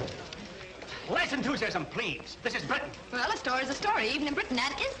 Less enthusiasm, please. This is Britain. Well, a story's a story. Even in Britain,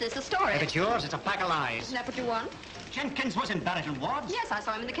 and is this a story? If it's yours, it's a pack of lies. Isn't that what you want? Jenkins was in Barrett and Ward's. Yes, I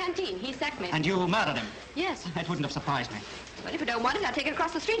saw him in the canteen. He sacked me. And you murdered him. Yes. That wouldn't have surprised me. Well, if you don't want it, I'll take it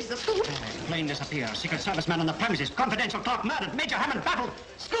across the street. It's a scoop. Plane disappears. Secret Service man on the premises. Confidential talk murdered. Major Hammond baffled.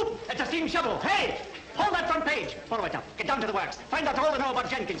 Scoop! It's a steam shovel. Hey! Hold that front page. Follow it up. Get down to the works. Find out all they know about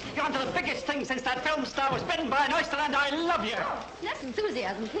Jenkins. You're onto the biggest thing since that film star was bitten by an oyster, and I love you. Less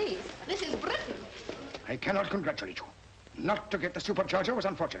enthusiasm, please. This is Britain. I cannot congratulate you. Not to get the supercharger was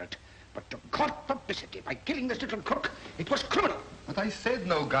unfortunate, but to court publicity by killing this little crook, it was criminal. But I said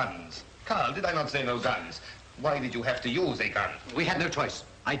no guns. Carl, did I not say no guns? Why did you have to use a gun? We had no choice.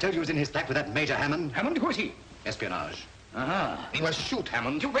 I told you he was in his flat with that Major Hammond. Hammond, who is he? Espionage. He must shoot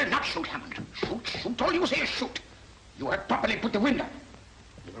Hammond. You will not shoot Hammond. Shoot. All you say is shoot. You have properly put the wind up.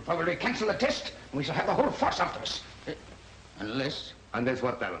 You will probably cancel the test, and we shall have the whole force after us. Unless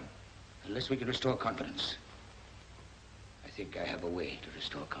what, Baron? Unless we can restore confidence. I think I have a way to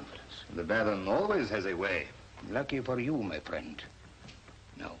restore confidence. The Baron always has a way. Lucky for you, my friend.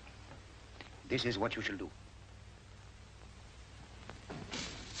 No. This is what you shall do.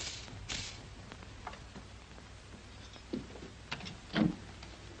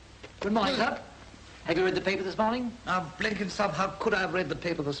 Good morning, sir. Have you read the paper this morning? Now, blinking sub, how could I have read the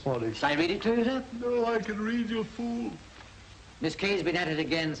paper this morning? Shall I read it to you, sir? No, I can read, you fool. Miss Kay's been at it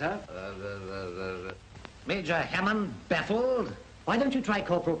again, sir. Major Hammond baffled. Why don't you try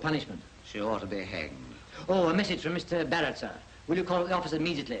corporal punishment? She ought to be hanged. Oh, a message from Mr. Barrett, sir. Will you call at the office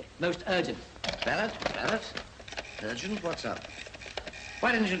immediately? Most urgent. Barrett? Urgent? What's up?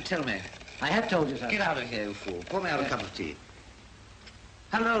 Why didn't you tell me? I have told you, sir. Get out of here, you fool. Pour me out a cup of tea.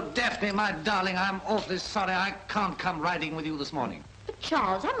 Hello, Daphne, my darling. I'm awfully sorry I can't come riding with you this morning. But,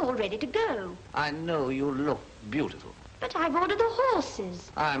 Charles, I'm all ready to go. I know you look beautiful. But I've ordered the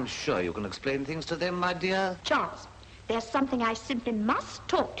horses. I'm sure you can explain things to them, my dear. Charles, there's something I simply must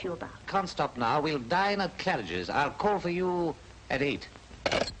talk to you about. Can't stop now. We'll dine at Claridge's. I'll call for you at 8.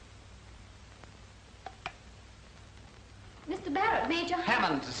 Mr. Barrett, Major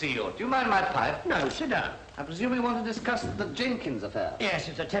Hammond to see you. Do you mind my pipe? No, sit down. I presume you want to discuss the Jenkins affair. Yes,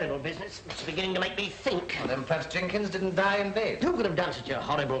 it's a terrible business. It's beginning to make me think. Well, then perhaps Jenkins didn't die in bed. Who could have done such a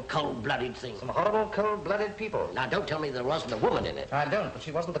horrible, cold-blooded thing? Some horrible, cold-blooded people. Now, don't tell me there wasn't a woman in it. I don't, but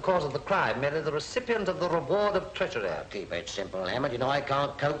she wasn't the cause of the crime, merely the recipient of the reward of treachery. Now, keep it simple, Hammond. You know I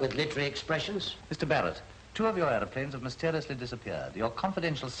can't cope with literary expressions. Mr. Barrett, 2 of your aeroplanes have mysteriously disappeared. Your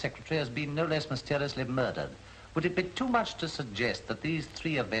confidential secretary has been no less mysteriously murdered. Would it be too much to suggest that these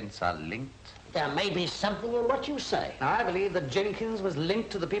 3 events are linked? There may be something in what you say. Now, I believe that Jenkins was linked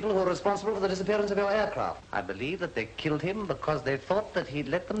to the people who were responsible for the disappearance of your aircraft. I believe that they killed him because they thought that he'd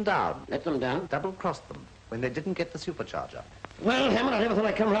let them down. Let them down? Double-crossed them when they didn't get the supercharger. Well, Hammond, I never thought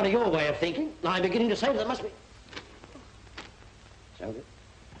I'd come round to your way of thinking. I'm beginning to say that there must be... So good.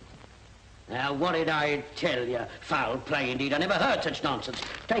 Now, what did I tell you? Foul play, indeed. I never heard such nonsense.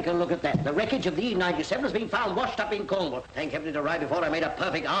 Take a look at that. The wreckage of the E-97 has been found washed up in Cornwall. Thank heaven it arrived before I made a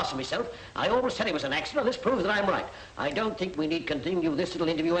perfect arse of myself. I always said it was an accident. This proves that I'm right. I don't think we need continue this little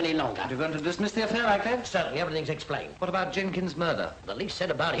interview any longer. You're going to dismiss the affair like that? Certainly, everything's explained. What about Jenkins' murder? The least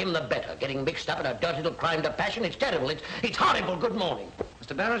said about him, the better. Getting mixed up in a dirty little crime to passion, it's terrible. It's horrible. Good morning.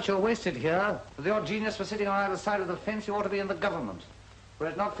 Mr. Barrett, you're wasted here. With your genius for sitting on either side of the fence, you ought to be in the government. Were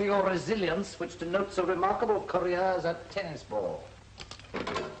it not for your resilience, which denotes a remarkable career as a tennis ball.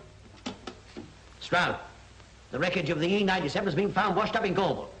 Stroud, the wreckage of the E-97 has been found washed up in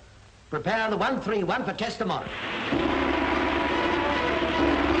Cornwall. Prepare the 131 for test tomorrow.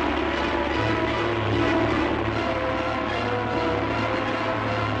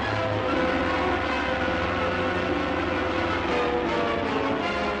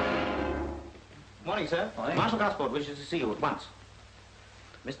 Morning, sir. Morning. Marshal Gosport wishes to see you at once.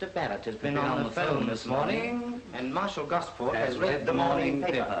 Mr. Barrett has been on the phone this morning, and Marshal Gosport has read the morning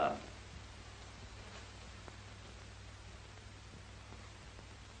paper.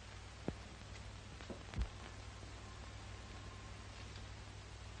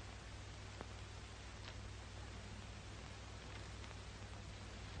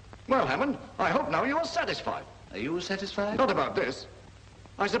 Well, Hammond, I hope now you're satisfied. Are you satisfied? Not about this.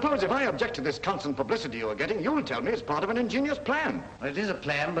 I suppose if I object to this constant publicity you're getting, you'll tell me it's part of an ingenious plan. Well, it is a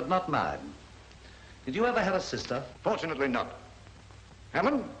plan, but not mine. Did you ever have a sister? Fortunately not.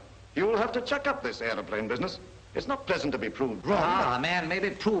 Hammond, you'll have to check up this aeroplane business. It's not pleasant to be proved wrong. Ah, a man may be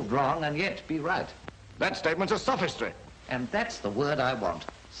proved wrong and yet be right. That statement's a sophistry. And that's the word I want,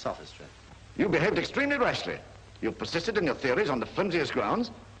 sophistry. You behaved extremely rashly. You persisted in your theories on the flimsiest grounds,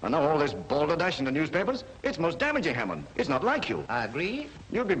 and now all this balderdash in the newspapers, it's most damaging, Hammond. It's not like you. I agree.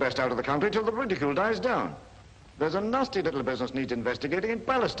 You'd be best out of the country till the ridicule dies down. There's a nasty little business needs investigating in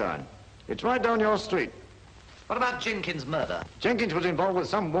Palestine. It's right down your street. What about Jenkins' murder? Jenkins was involved with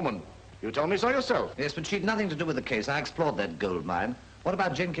some woman. You told me so yourself. Yes, but she'd nothing to do with the case. I explored that gold mine. What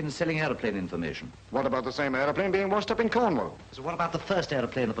about Jenkins selling aeroplane information? What about the same aeroplane being washed up in Cornwall? So what about the first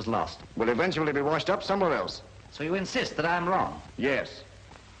aeroplane that was lost? Will eventually be washed up somewhere else. So you insist that I'm wrong? Yes.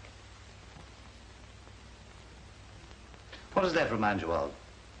 What does that remind you of?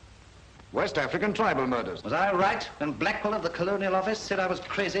 West African tribal murders. Was I right when Blackwell of the Colonial Office said I was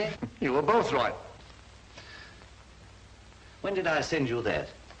crazy? You were both right. When did I send you that?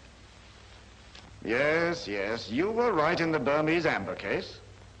 Yes, you were right in the Burmese amber case,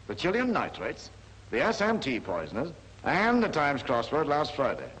 the Chilean nitrates, the SMT poisoners, and the Times crossword last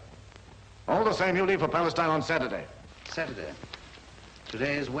Friday. All the same, you leave for Palestine on Saturday. Saturday.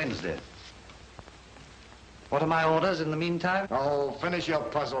 Today is Wednesday. What are my orders in the meantime? Oh, finish your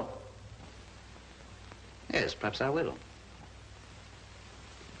puzzle. Yes, perhaps I will.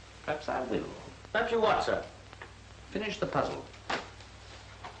 Perhaps I will. Perhaps you what, sir? Finish the puzzle.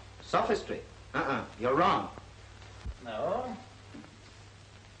 Sophistry. You're wrong. No.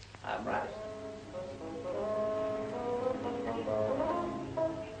 I'm right.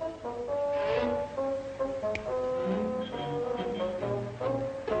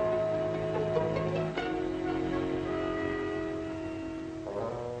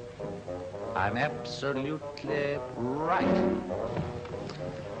 I'm absolutely right.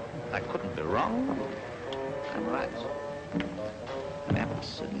 I couldn't be wrong. I'm right. I'm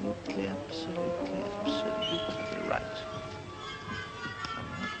absolutely right.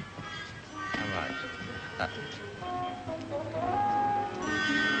 I'm right.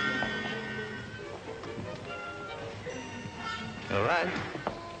 You're right.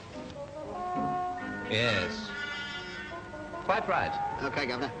 Yes. Quite right. Okay,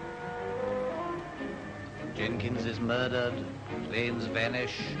 Governor. Jenkins is murdered, planes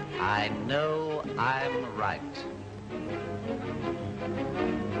vanish. I know I'm right.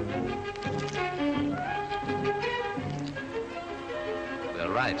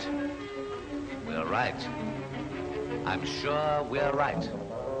 We're right. We're right. I'm sure we're right.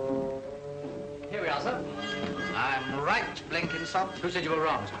 Here we are, sir. I'm right, Blenkinsop. Who said you were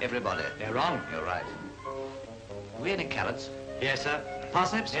wrong? Everybody. They're wrong. You're right. Have we any carrots? Yes, sir.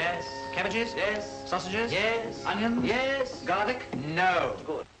 Parsnips? Yes. Cabbages? Yes. Sausages? Yes. Onions? Yes. Garlic? No.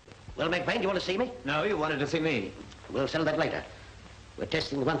 Good. Well, McVeigh, you want to see me? No, you wanted to see me. We'll settle that later. We're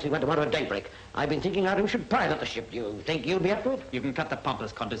testing the 131 tomorrow at daybreak. I've been thinking how we should pilot the ship. Do you think you'll be up to it? You can cut the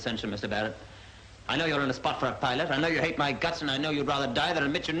pompous condescension, Mr. Barrett. I know you're in a spot for a pilot. I know you hate my guts, and I know you'd rather die than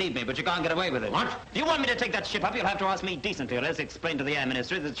admit you need me, but you can't get away with it. What? If you want me to take that ship up, you'll have to ask me decently, or else explain to the Air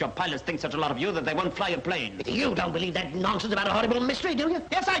Ministry that your pilots think such a lot of you that they won't fly your plane. You don't believe that nonsense about a horrible mystery, do you?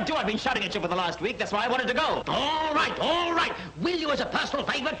 Yes, I do. I've been shouting at you for the last week. That's why I wanted to go. All right, all right. Will you, as a personal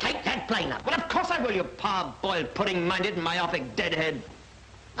favor, take that plane up? Well, of course I will, you parboiled, pudding-minded, myopic deadhead.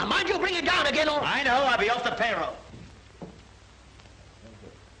 Now, mind you bring it down again, or... I know. I'll be off the payroll.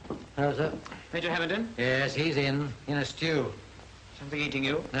 Hello, sir. Major Hamilton? Yes, he's in a stew. Something eating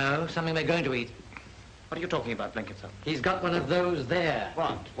you? No, something we're going to eat. What are you talking about, Blenkinsop? He's got one of those there.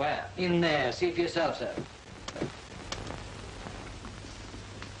 What? Where? In there. See for yourself, sir.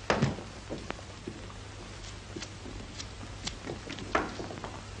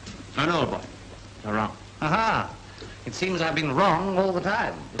 I know, boy. You're wrong. Aha! It seems I've been wrong all the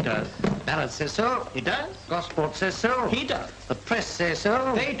time. It does. Barrett says so. He does? Gosport says so. He does. The press says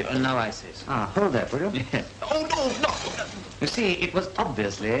so. They do. And now I say so. Ah, hold that, will you? Yes. Oh, no. You see, it was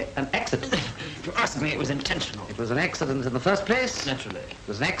obviously an accident. If you ask me, it was intentional. It was an accident in the first place. Naturally. It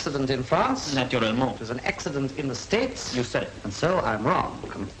was an accident in France. Naturellement. It was an accident in the States. You said it. And so I'm wrong.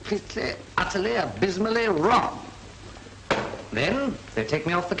 Completely, utterly, abysmally wrong. Then they take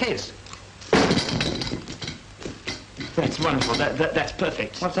me off the case. That's wonderful. That's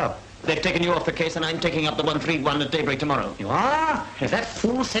perfect. What's up? They've taken you off the case, and I'm taking up the 131 at daybreak tomorrow. You are? Is that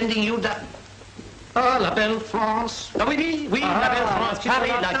fool sending you down? Oh, la belle France. Ah, oui, la belle France, Paris,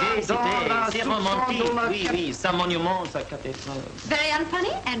 la gaie dans la cité, c'est romantique. soupçon Oui, ça monument, ça cathédrale. Very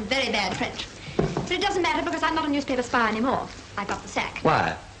unfunny and very bad French. But it doesn't matter because I'm not a newspaper spy anymore. I got the sack.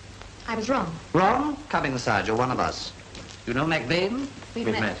 Why? I was wrong. Wrong? Come inside. You're one of us. You know McVeigh? We've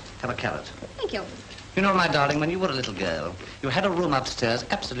met. Have a carrot. Thank you. You know, my darling, when you were a little girl, you had a room upstairs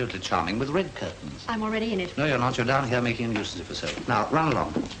absolutely charming with red curtains. I'm already in it. No, you're not. You're down here making a nuisance of yourself. Now, run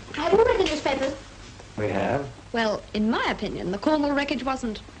along. Have you read the newspapers? We have. Well, in my opinion, the Cornwall wreckage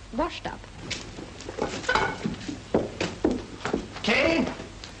wasn't washed up. Kay,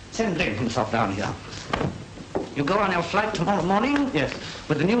 send Blenkinsop down here. You go on your flight tomorrow morning? Yes.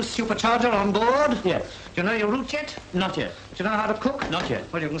 With the new supercharger on board? Yes. Do you know your route yet? Not yet. Do you know how to cook? Not yet.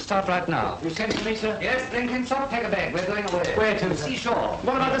 Well, you can start right now. You sent for me, sir? Yes, Blenkinsop, take a bag. We're going away. Where to, sir? Seashore.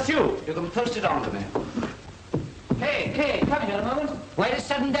 What about the stew? You can post it on to me. Kay, come here a moment. Why this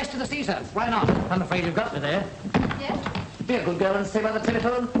sudden dash to the sea, sir? Why not? I'm afraid you've got me there. Yes? Be a good girl and stay by the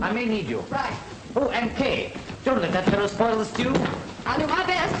telephone. I may need you. Right. Oh, and Kay, don't let that fellow spoil the stew. I'll do my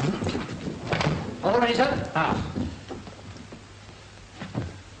best. All ready, sir? Ah.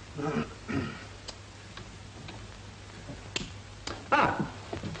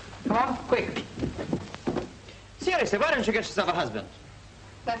 Come on, quick. Seriously, why don't you get yourself a husband?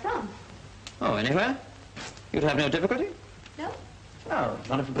 Where from? Oh, anywhere? You'd have no difficulty? No? Oh,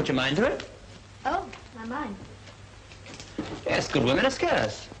 not if you put your mind to it. Oh, my mind. Yes, good women are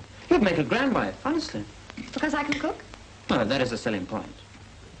scarce. You'd make a grand wife, honestly. Because I can cook? Oh, that is a selling point.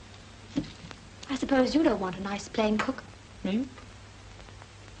 I suppose you don't want a nice plain cook. Me?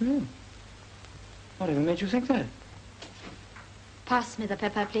 Hmm. Whatever made you think that? Pass me the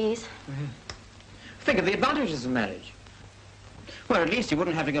pepper, please. Think of the advantages of marriage. Well, at least you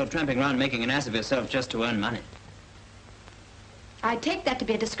wouldn't have to go tramping around making an ass of yourself just to earn money. I take that to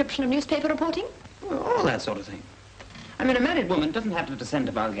be a description of newspaper reporting? Well, all that sort of thing. I mean, a married woman doesn't have to descend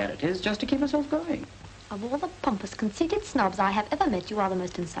to vulgarities just to keep herself going. Of all the pompous, conceited snobs I have ever met, you are the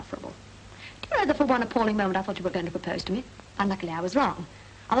most insufferable. Do you know that for one appalling moment I thought you were going to propose to me? Unluckily, I was wrong.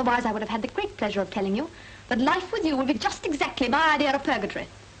 Otherwise, I would have had the great pleasure of telling you that life with you will be just exactly my idea of purgatory.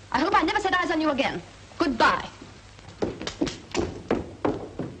 I hope I never set eyes on you again. Goodbye.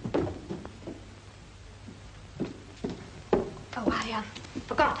 Oh, I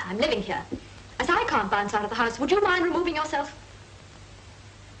forgot. I'm living here. As I can't bounce out of the house, would you mind removing yourself?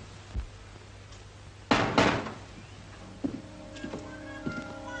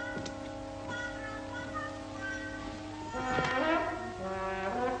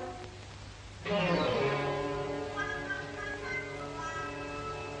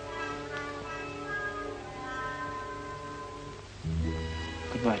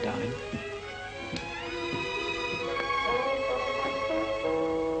 Goodbye, darling.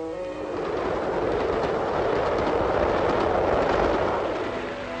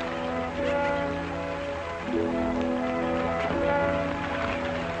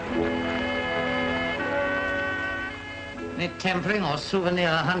 Any tampering or souvenir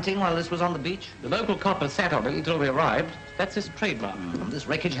hunting while this was on the beach? The local copper sat on it until we arrived. That's his trademark. This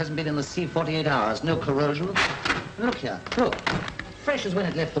wreckage hasn't been in the sea 48 hours. No corrosion. Look here. Look. Fresh as when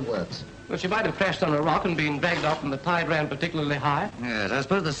it left the works. Well, she might have crashed on a rock and been dragged off when the tide ran particularly high. Yes, I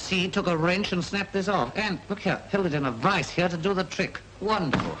suppose the sea took a wrench and snapped this off. And, look here, held it in a vice here to do the trick.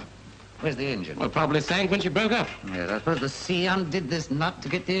 Wonderful. Where's the engine? Well, probably sank when she broke up. Yes, I suppose the sea undid this nut to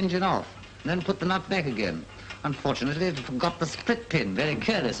get the engine off, and then put the nut back again. Unfortunately, it forgot the split pin, very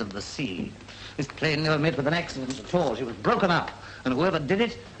careless of the sea. This plane never met with an accident at all. She was broken up, and whoever did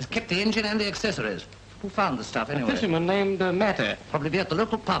it has kept the engine and the accessories. Who found the stuff, anyway? A fisherman named Matter. Probably be at the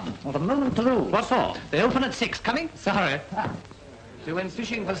local pub. Not a moment to lose. What for? They open at 6. Coming? Sorry. She went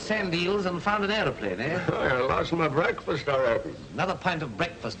fishing for sand eels and found an aeroplane, eh? I lost my breakfast, I reckon. Another pint of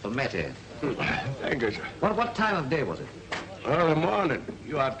breakfast for Matty. Thank you, sir. What time of day was it? Early morning.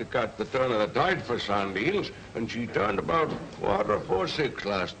 You had to catch the turn of the tide for sand eels, and she turned about 6:15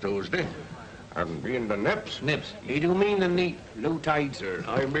 last Tuesday. And being the nips. Nips? You do mean the neat low tide, sir?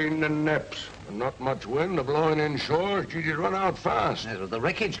 I mean the nips. And not much wind blowing inshore. She did run out fast. Yes, well, the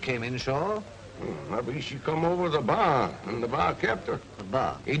wreckage came inshore. Maybe she come over the bar, and the bar kept her. The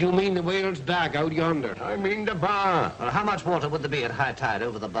bar? You do mean the whale's back out yonder? I mean the bar. Well, how much water would there be at high tide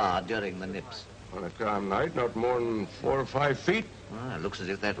over the bar during the nips? On a calm night, not more than 4 or 5 feet. Well, it looks as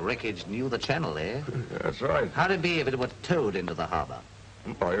if that wreckage knew the channel, eh? That's right. How'd it be if it were towed into the harbor?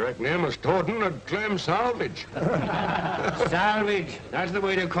 I reckon him as Toten would claim salvage. Salvage. That's the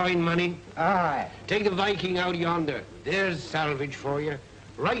way to coin money. Aye. Take the Viking out yonder. There's salvage for you.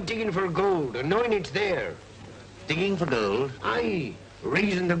 Right digging for gold, and knowing it's there. Digging for gold? Aye.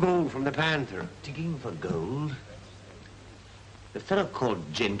 Raising the gold from the panther. Digging for gold? The fellow called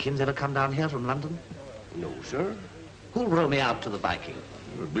Jenkins ever come down here from London? No, sir. Who'll row me out to the Viking?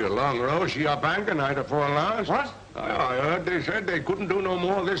 It'll be a long row. She up anchor night afore last. What? I heard they said they couldn't do no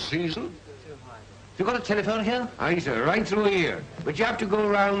more this season. You got a telephone here? Aye, sir, right through here. But you have to go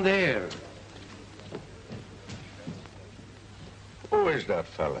around there. Who is that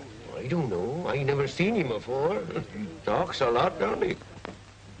fella? I don't know. I never seen him before. He talks a lot, don't he?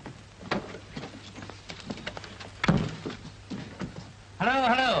 Hello,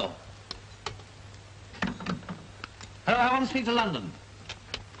 hello. Hello, I want to speak to London.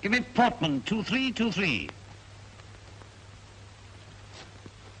 Give me Portman, 2323.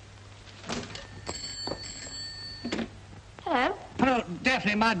 Hello? Hello,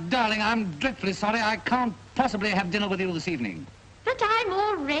 Daphne, my darling, I'm dreadfully sorry. I can't possibly have dinner with you this evening. But I'm I'm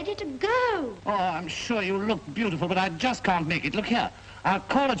all ready to go. Oh, I'm sure you look beautiful, but I just can't make it. Look here. I'll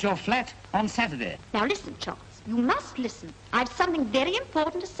call at your flat on Saturday. Now listen, Charles. You must listen. I've something very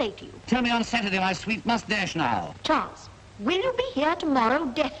important to say to you. Tell me on Saturday, my sweet mustache now. Charles, will you be here tomorrow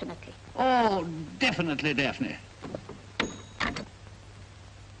definitely? Oh, definitely, Daphne.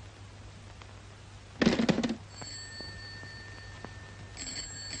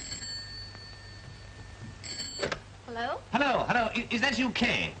 Hello? Hello. Is that you,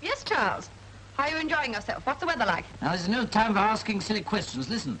 Kay? Yes, Charles. How are you enjoying yourself? What's the weather like? Now, there's no time for asking silly questions.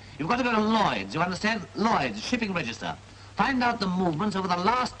 Listen, you've got to go to Lloyd's, you understand? Lloyd's, shipping register. Find out the movements over the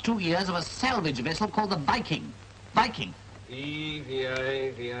last 2 years of a salvage vessel called the Viking. Viking. E-V-I-V-I-K,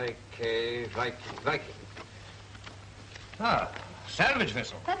 Viking. Ah, salvage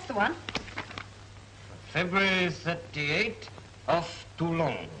vessel. That's the one. February 38, off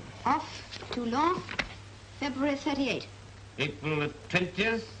Toulon. Off Toulon, February 38. April the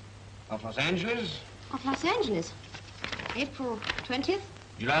 20th, off Los Angeles. Off Los Angeles. April 20th.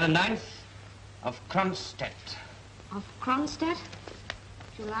 July the 9th, off Kronstadt. Off Kronstadt.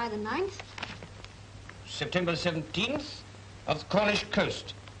 July the 9th. September 17th, off the Cornish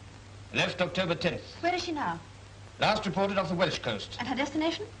coast. Left October 10th. Where is she now? Last reported off the Welsh coast. And her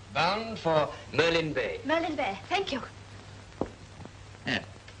destination? Bound for Merlin Bay. Merlin Bay. Thank you. Yeah.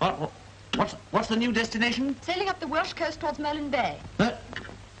 What's the new destination? Sailing up the Welsh coast towards Merlin Bay.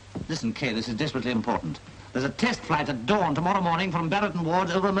 Listen, Kay, this is desperately important. There's a test flight at dawn tomorrow morning from Barrett and Ward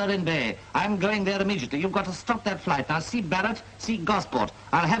over Merlin Bay. I'm going there immediately. You've got to stop that flight. Now, see Barrett, see Gosport.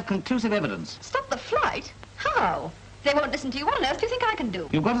 I'll have conclusive evidence. Stop the flight? How? They won't listen to you. What on earth do you think I can do?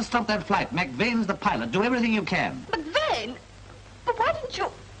 You've got to stop that flight. McVane's the pilot. Do everything you can. McVane? But why didn't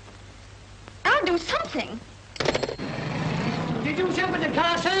you... I'll do something. Did you jump in the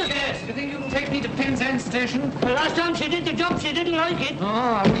car, sir? Yes. Do you think you can take me to Penzance Station? The last time she did the job, she didn't like it. Oh,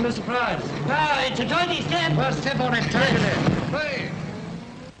 I wouldn't be surprised. Ah, it's a tidy step. Well, step on it, tidy. Hey.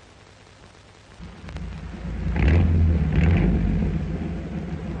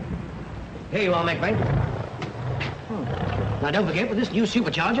 Here you are, McVane. Now, don't forget, with this new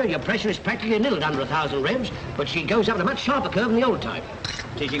supercharger, your pressure is practically nil at under 1,000 revs, but she goes up at a much sharper curve than the old type.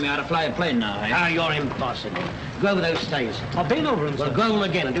 Teaching me how to fly a plane now, eh? Ah, you're impossible. Go over those stays. I've been over them, Well, sir. go over them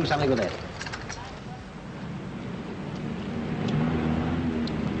again and do something with that.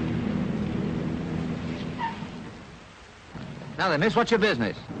 Now then, miss, what's your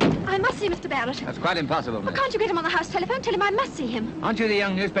business? I must see Mr. Barrett. That's quite impossible, Well, miss. can't you get him on the house telephone? Tell him I must see him. Aren't you the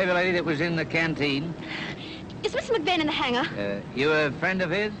young newspaper lady that was in the canteen? Is Mr. McVane in the hangar? You a friend of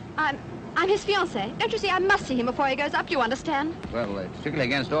his? I'm his fiancée. Don't you see, I must see him before he goes up, you understand? Well, it's strictly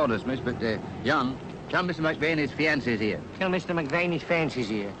against orders, miss, but, young, tell Mr. McVane his fiancé's here. Tell Mr. McVane his fancy's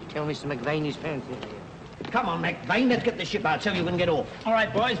here. Tell Mr. McVane his fancy's here. Come on, McVane, let's get the ship out so you can get off. All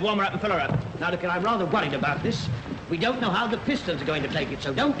right, boys, warm her up and fill her up. Now, look, I'm rather worried about this. We don't know how the pistons are going to take it,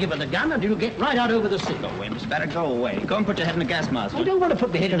 so don't give her the gun until you get right out over the sea. Go away, Miss Barrett, go away. Go and put your head in the gas mask. I don't want to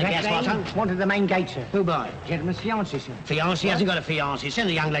put my head in the gas mask. I Wanted the main gate, sir. Who by? Gentleman's fiancé, sir. Fiancé hasn't got a fiancé. Send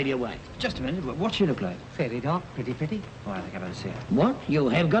the young lady away. Just a minute. What she look like? Fairly dark, pretty pretty. Oh, I think I better see her. What? You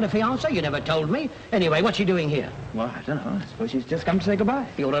have got a fiancé? You never told me. Anyway, what's she doing here? Well, I don't know. I suppose she's just come to say goodbye.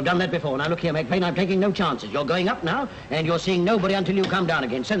 You would have done that before. Now, look here, McVane, I'm taking no chances. You're going up now, and you're seeing nobody until you come down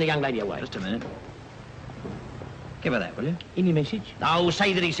again. Send the young lady away. Just a minute. Give her that, will you? Any message? Oh,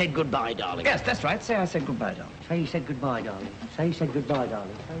 say that he said goodbye, darling. Yes, that's right. Say I said goodbye, darling. Say he said goodbye, darling. Say he said goodbye,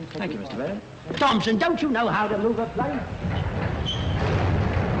 darling. Say he said Thank you, goodbye. Mr. Barrett. Thompson, don't you know how to move a plane?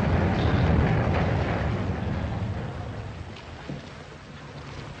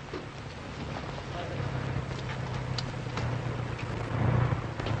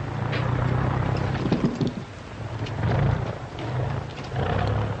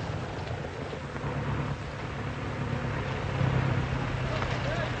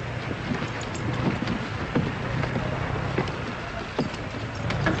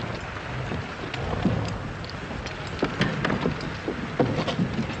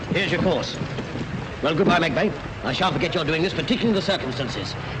 Here's your course. Well, goodbye, McVane. I shan't forget you're doing this, particularly the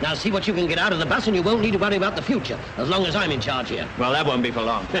circumstances. Now, see what you can get out of the bus, and you won't need to worry about the future, as long as I'm in charge here. Well, that won't be for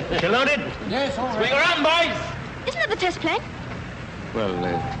long. You loaded? Yes, all right. Swing around, boys! Isn't it the test plane? Well,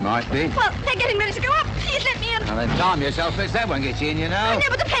 might be. Well, they're getting ready to go up. Please let me in. Now then, calm yourself, miss. That won't get you in, you know. I know,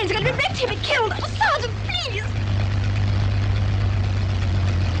 but the planes are going to be wrecked. He'll be killed. Oh, Sergeant, please.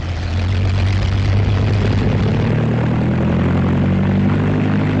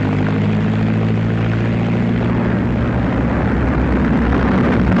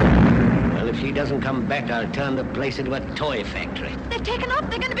 Well, if she doesn't come back, I'll turn the place into a toy factory. They've taken off.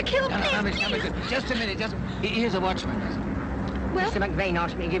 They're going to be killed. Please, Now, miss, please. just a minute. Here's a watchman. Well? Mr. McVeigh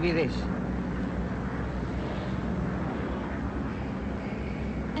asked me to give you this.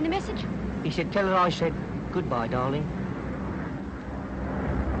 And a message? He said, tell her I said goodbye, darling.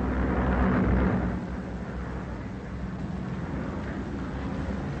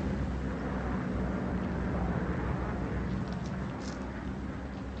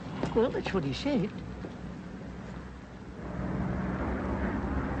 Well, that's what he said.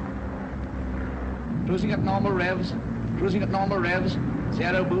 Cruising at normal revs. Cruising at normal revs.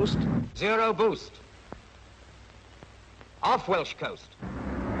 Zero boost. Zero boost. Off Welsh coast.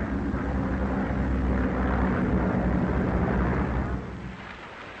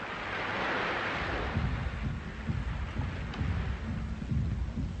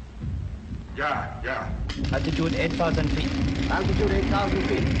 Yeah. Altitude 8,000 feet. Altitude 8,000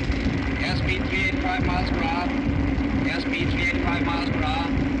 feet. Airspeed 385 miles per hour. Airspeed 385 miles per hour.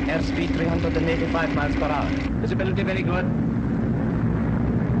 Airspeed 385 miles per hour. Visibility very good.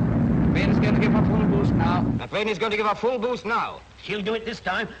 McVeigh is going to give a full boost now. McVeigh is going to give a full boost now. She'll do it this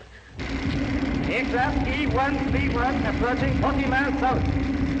time. Aircraft E131 approaching 40 miles south.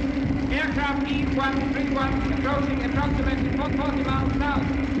 Aircraft E131 approaching approximately 40 miles south.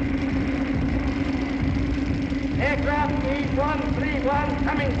 Aircraft E131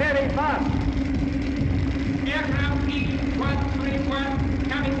 coming very fast. Aircraft E131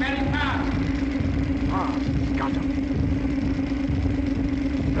 coming very fast. Ah, got him.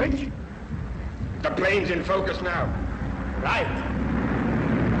 Rich? The plane's in focus now. Right.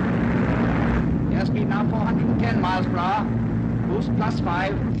 Airspeed now 410 miles per hour. Boost plus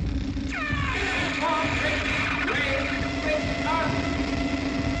 5.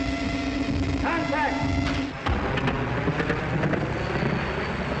 Contact!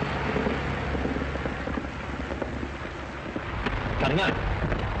 Cutting out.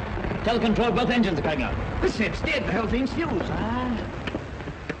 Tell control both engines are cutting out. This ship's dead. The whole thing's fused.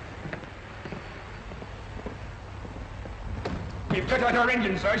 We've cut out our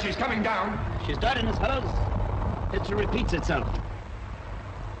engine, sir. She's coming down. She's starting us, fellows. History repeats itself.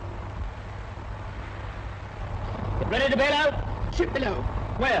 Get ready to bail out. Ship below.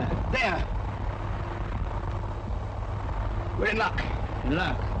 Where? There. We're in luck. In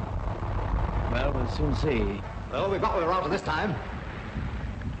luck. Well, we'll soon see. Well, we've got what we're after this time.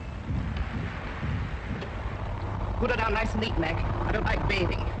 Put her down nice and neat, Mac. I don't like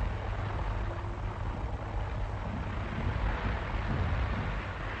bathing.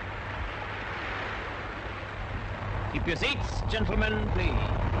 Keep your seats, gentlemen, please.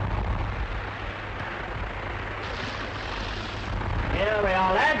 Here we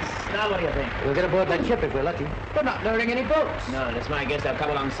are, lads. Now what do you think? We'll get aboard that ship if we're lucky. They're not lowering any boats. No, that's my guess. They'll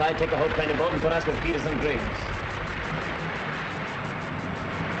come alongside, take a whole plane aboard, and put us with feeders and drinks.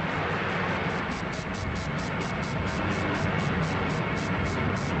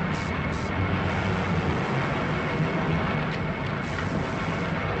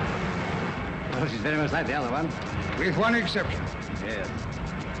 Well, she's very much like the other one. With one exception. Yes.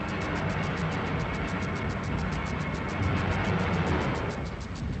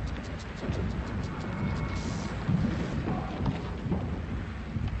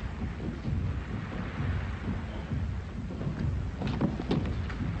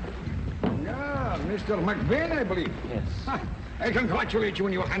 Mr. McVeigh, I believe. Yes. I congratulate you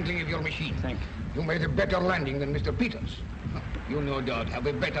on your handling of your machine. Thank you. You made a better landing than Mr. Peters. You no doubt have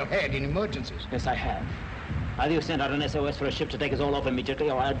a better head in emergencies. Yes, I have. Either you send out an SOS for a ship to take us all off immediately,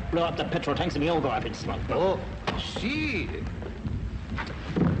 or I'd blow up the petrol tanks and we all go up in smoke. Oh, see.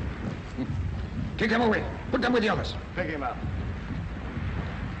 Take them away. Put them with the others. Pick him up.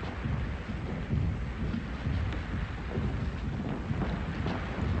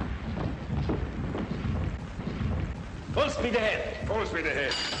 Full speed ahead. Full speed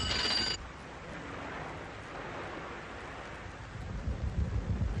ahead.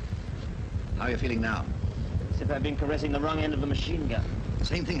 How are you feeling now? As if I've been caressing the wrong end of the machine gun.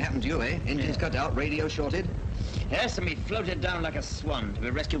 Same thing happened to you, eh? Engines cut out, radio shorted. Yes, and we floated down like a swan to be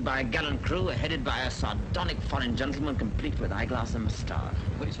rescued by a gallant crew headed by a sardonic foreign gentleman complete with eyeglass and moustache.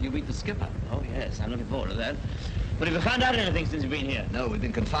 Wait till you meet the skipper. Oh, yes, I'm looking forward to that. But have you found out anything since you've been here? No, we've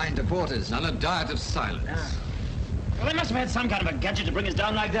been confined to quarters on a diet of silence. Well, they must have had some kind of a gadget to bring us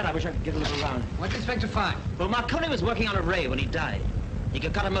down like that. I wish I could get a little round. What do you expect to find? Well, Marconi was working on a ray when he died. He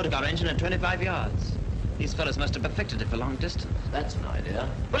could cut a motor car engine at 25 yards. These fellas must have perfected it for long distance. That's an idea.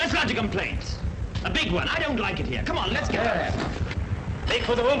 Well, let's go to complaints. A big one. I don't like it here. Come on, let's get there. Make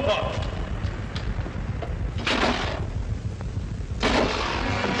for the room port.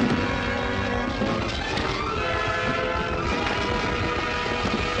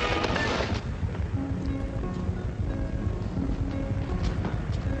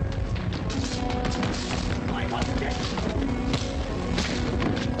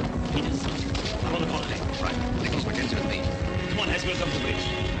 salvage.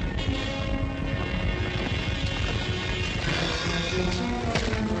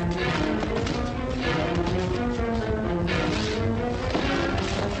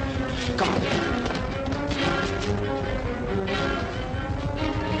 Come on.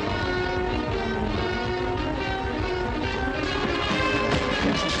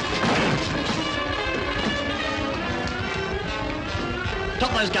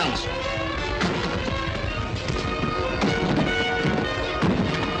 Drop those guns.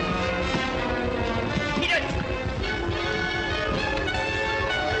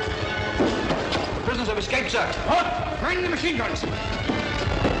 Prisoners have escaped, sir. What? Find the machine guns. Cover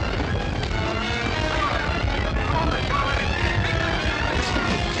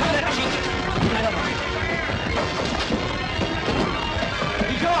that machine gun.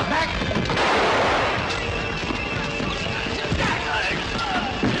 He's yours, back.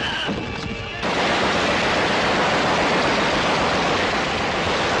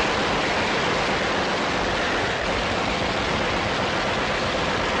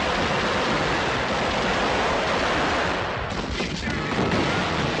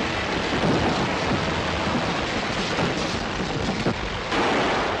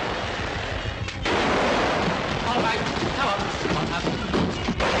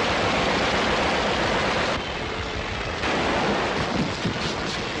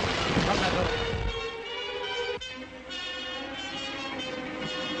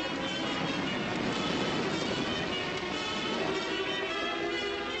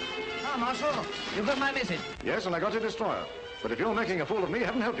 Marshal, you've got my message. Yes, and I got your destroyer. But if you're making a fool of me,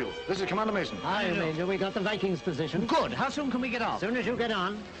 heaven help you. This is Commander Mason. Aye, Major, we got the Vikings' position. Good. How soon can we get off? As soon as you get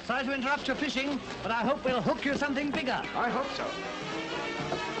on. Sorry to interrupt your fishing, but I hope we'll hook you something bigger. I hope so.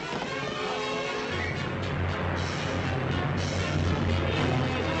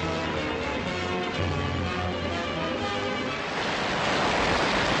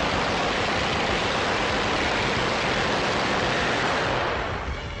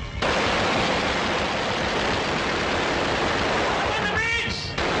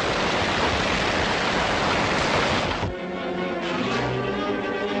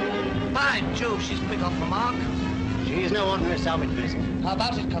 She's quick off the mark. She's no ordinary salvage vessel. How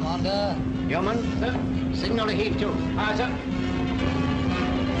about it, Commander? Yeoman, sir. Signal to heave to. Aye, sir.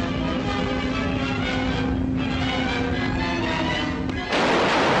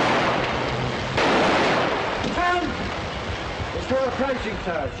 It's still approaching,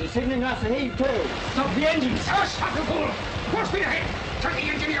 sir. She's signaling us to heave to. Stop the engines. Oh, stop the fool. Full speed ahead. Turn the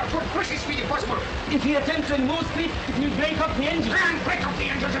engine here for quickest speed if possible. If he attempts to move speed, it will break up the engine. And break up the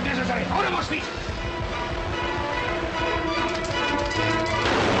engines if necessary. All the more speed.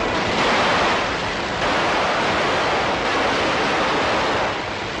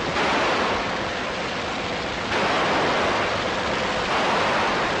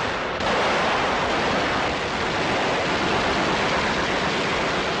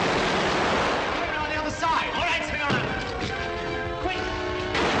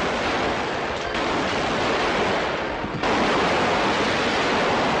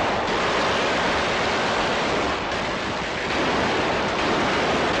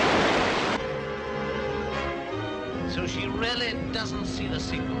 Doesn't see the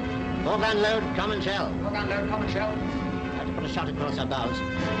signal. Four-gun load, common shell. Four-gun load, common shell. Have to put a shot across our bows.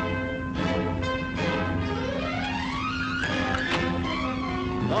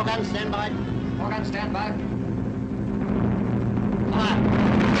 Four-gun standby. Four-gun standby. Fire.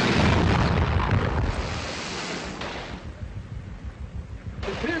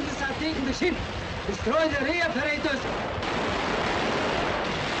 The Princes are taking the ship. Destroy the ray apparatus.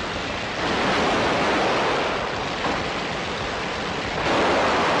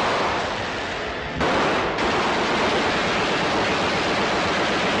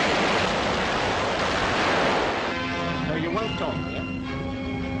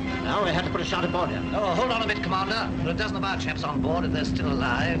 Now we have to put a shot aboard here. Oh, hold on a bit, Commander. There are a dozen of our chaps on board if they're still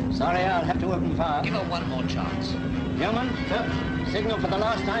alive. Sorry, I'll have to open fire. Give her one more chance. Yeoman, sir, signal for the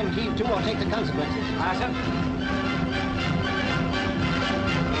last time, heave to or take the consequences. Aye, sir.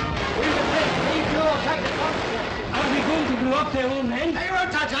 Are we going to blow up their own men? They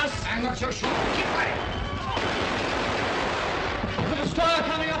won't touch us. I'm not so sure. Keep quiet. The destroyer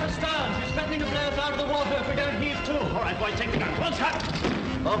coming up astern. She's threatening to blow us out of the water if we don't heave to. All right, boy, take the gun. One shot.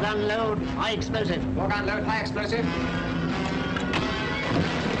 Four-gun load, high explosive. Four-gun load, high explosive.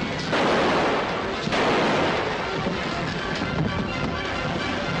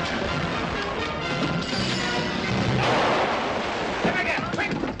 Come again,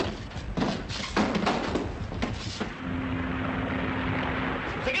 quick!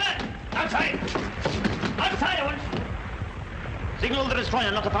 Signal! Outside! Outside, I want. Signal the destroy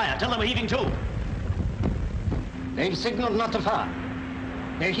and not to fire. Tell them we're heaving to. They've signaled not to fire.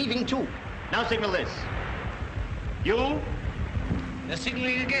 They're heaving to. Now signal this. You? They're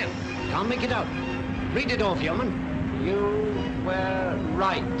signaling again. Can't make it out. Read it off, yeoman. You were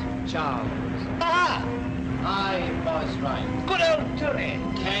right, Charles. Ah! I was right. Good old Tony.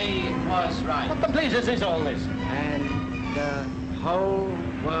 Kay was right. What the blazes is all this? And the whole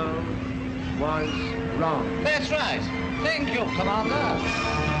world was wrong. That's right. Thank you, Commander.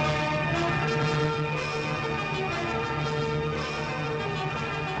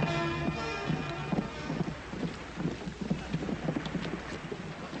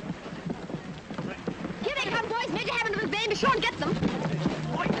 Here they come, boys. Major Hammond of his vein. Be sure and get them.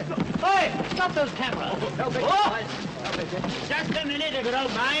 Hey, stop those cameras. Just a minute, if you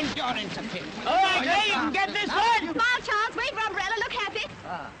don't mind. You're interfering. All right, Ray, you can get this one. Smile, Charles. Wave your umbrella. Look happy.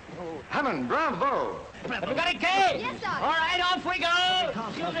 Hammond, bravo! Have you got it, Kay? Yes, sir. All right, off we go.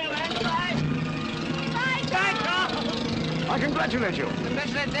 You there, man. Bye. Bye, I congratulate you.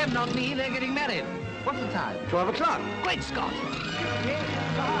 Congratulate them, not me. They're getting married. What's the time? 12 o'clock. Great Scott!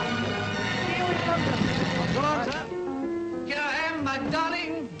 Come on, sir. Here I am, my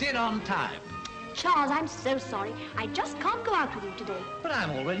darling, dead on time. Charles, I'm so sorry. I just can't go out with you today. But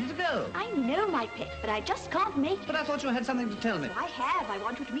I'm all ready to go. I know, my pet, but I just can't make it. But I thought you had something to tell me. I have. I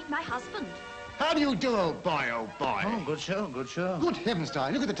want you to meet my husband. How do you do, old boy, old boy? Oh, good show, good show. Good heavens,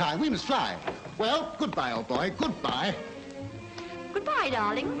 darling, look at the time. We must fly. Well, goodbye, old boy, goodbye. Goodbye,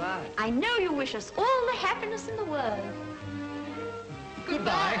 darling. Goodbye. I know you wish us all the happiness in the world.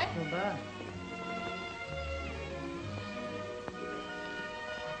 Goodbye. Goodbye.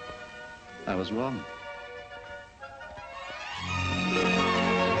 I was wrong.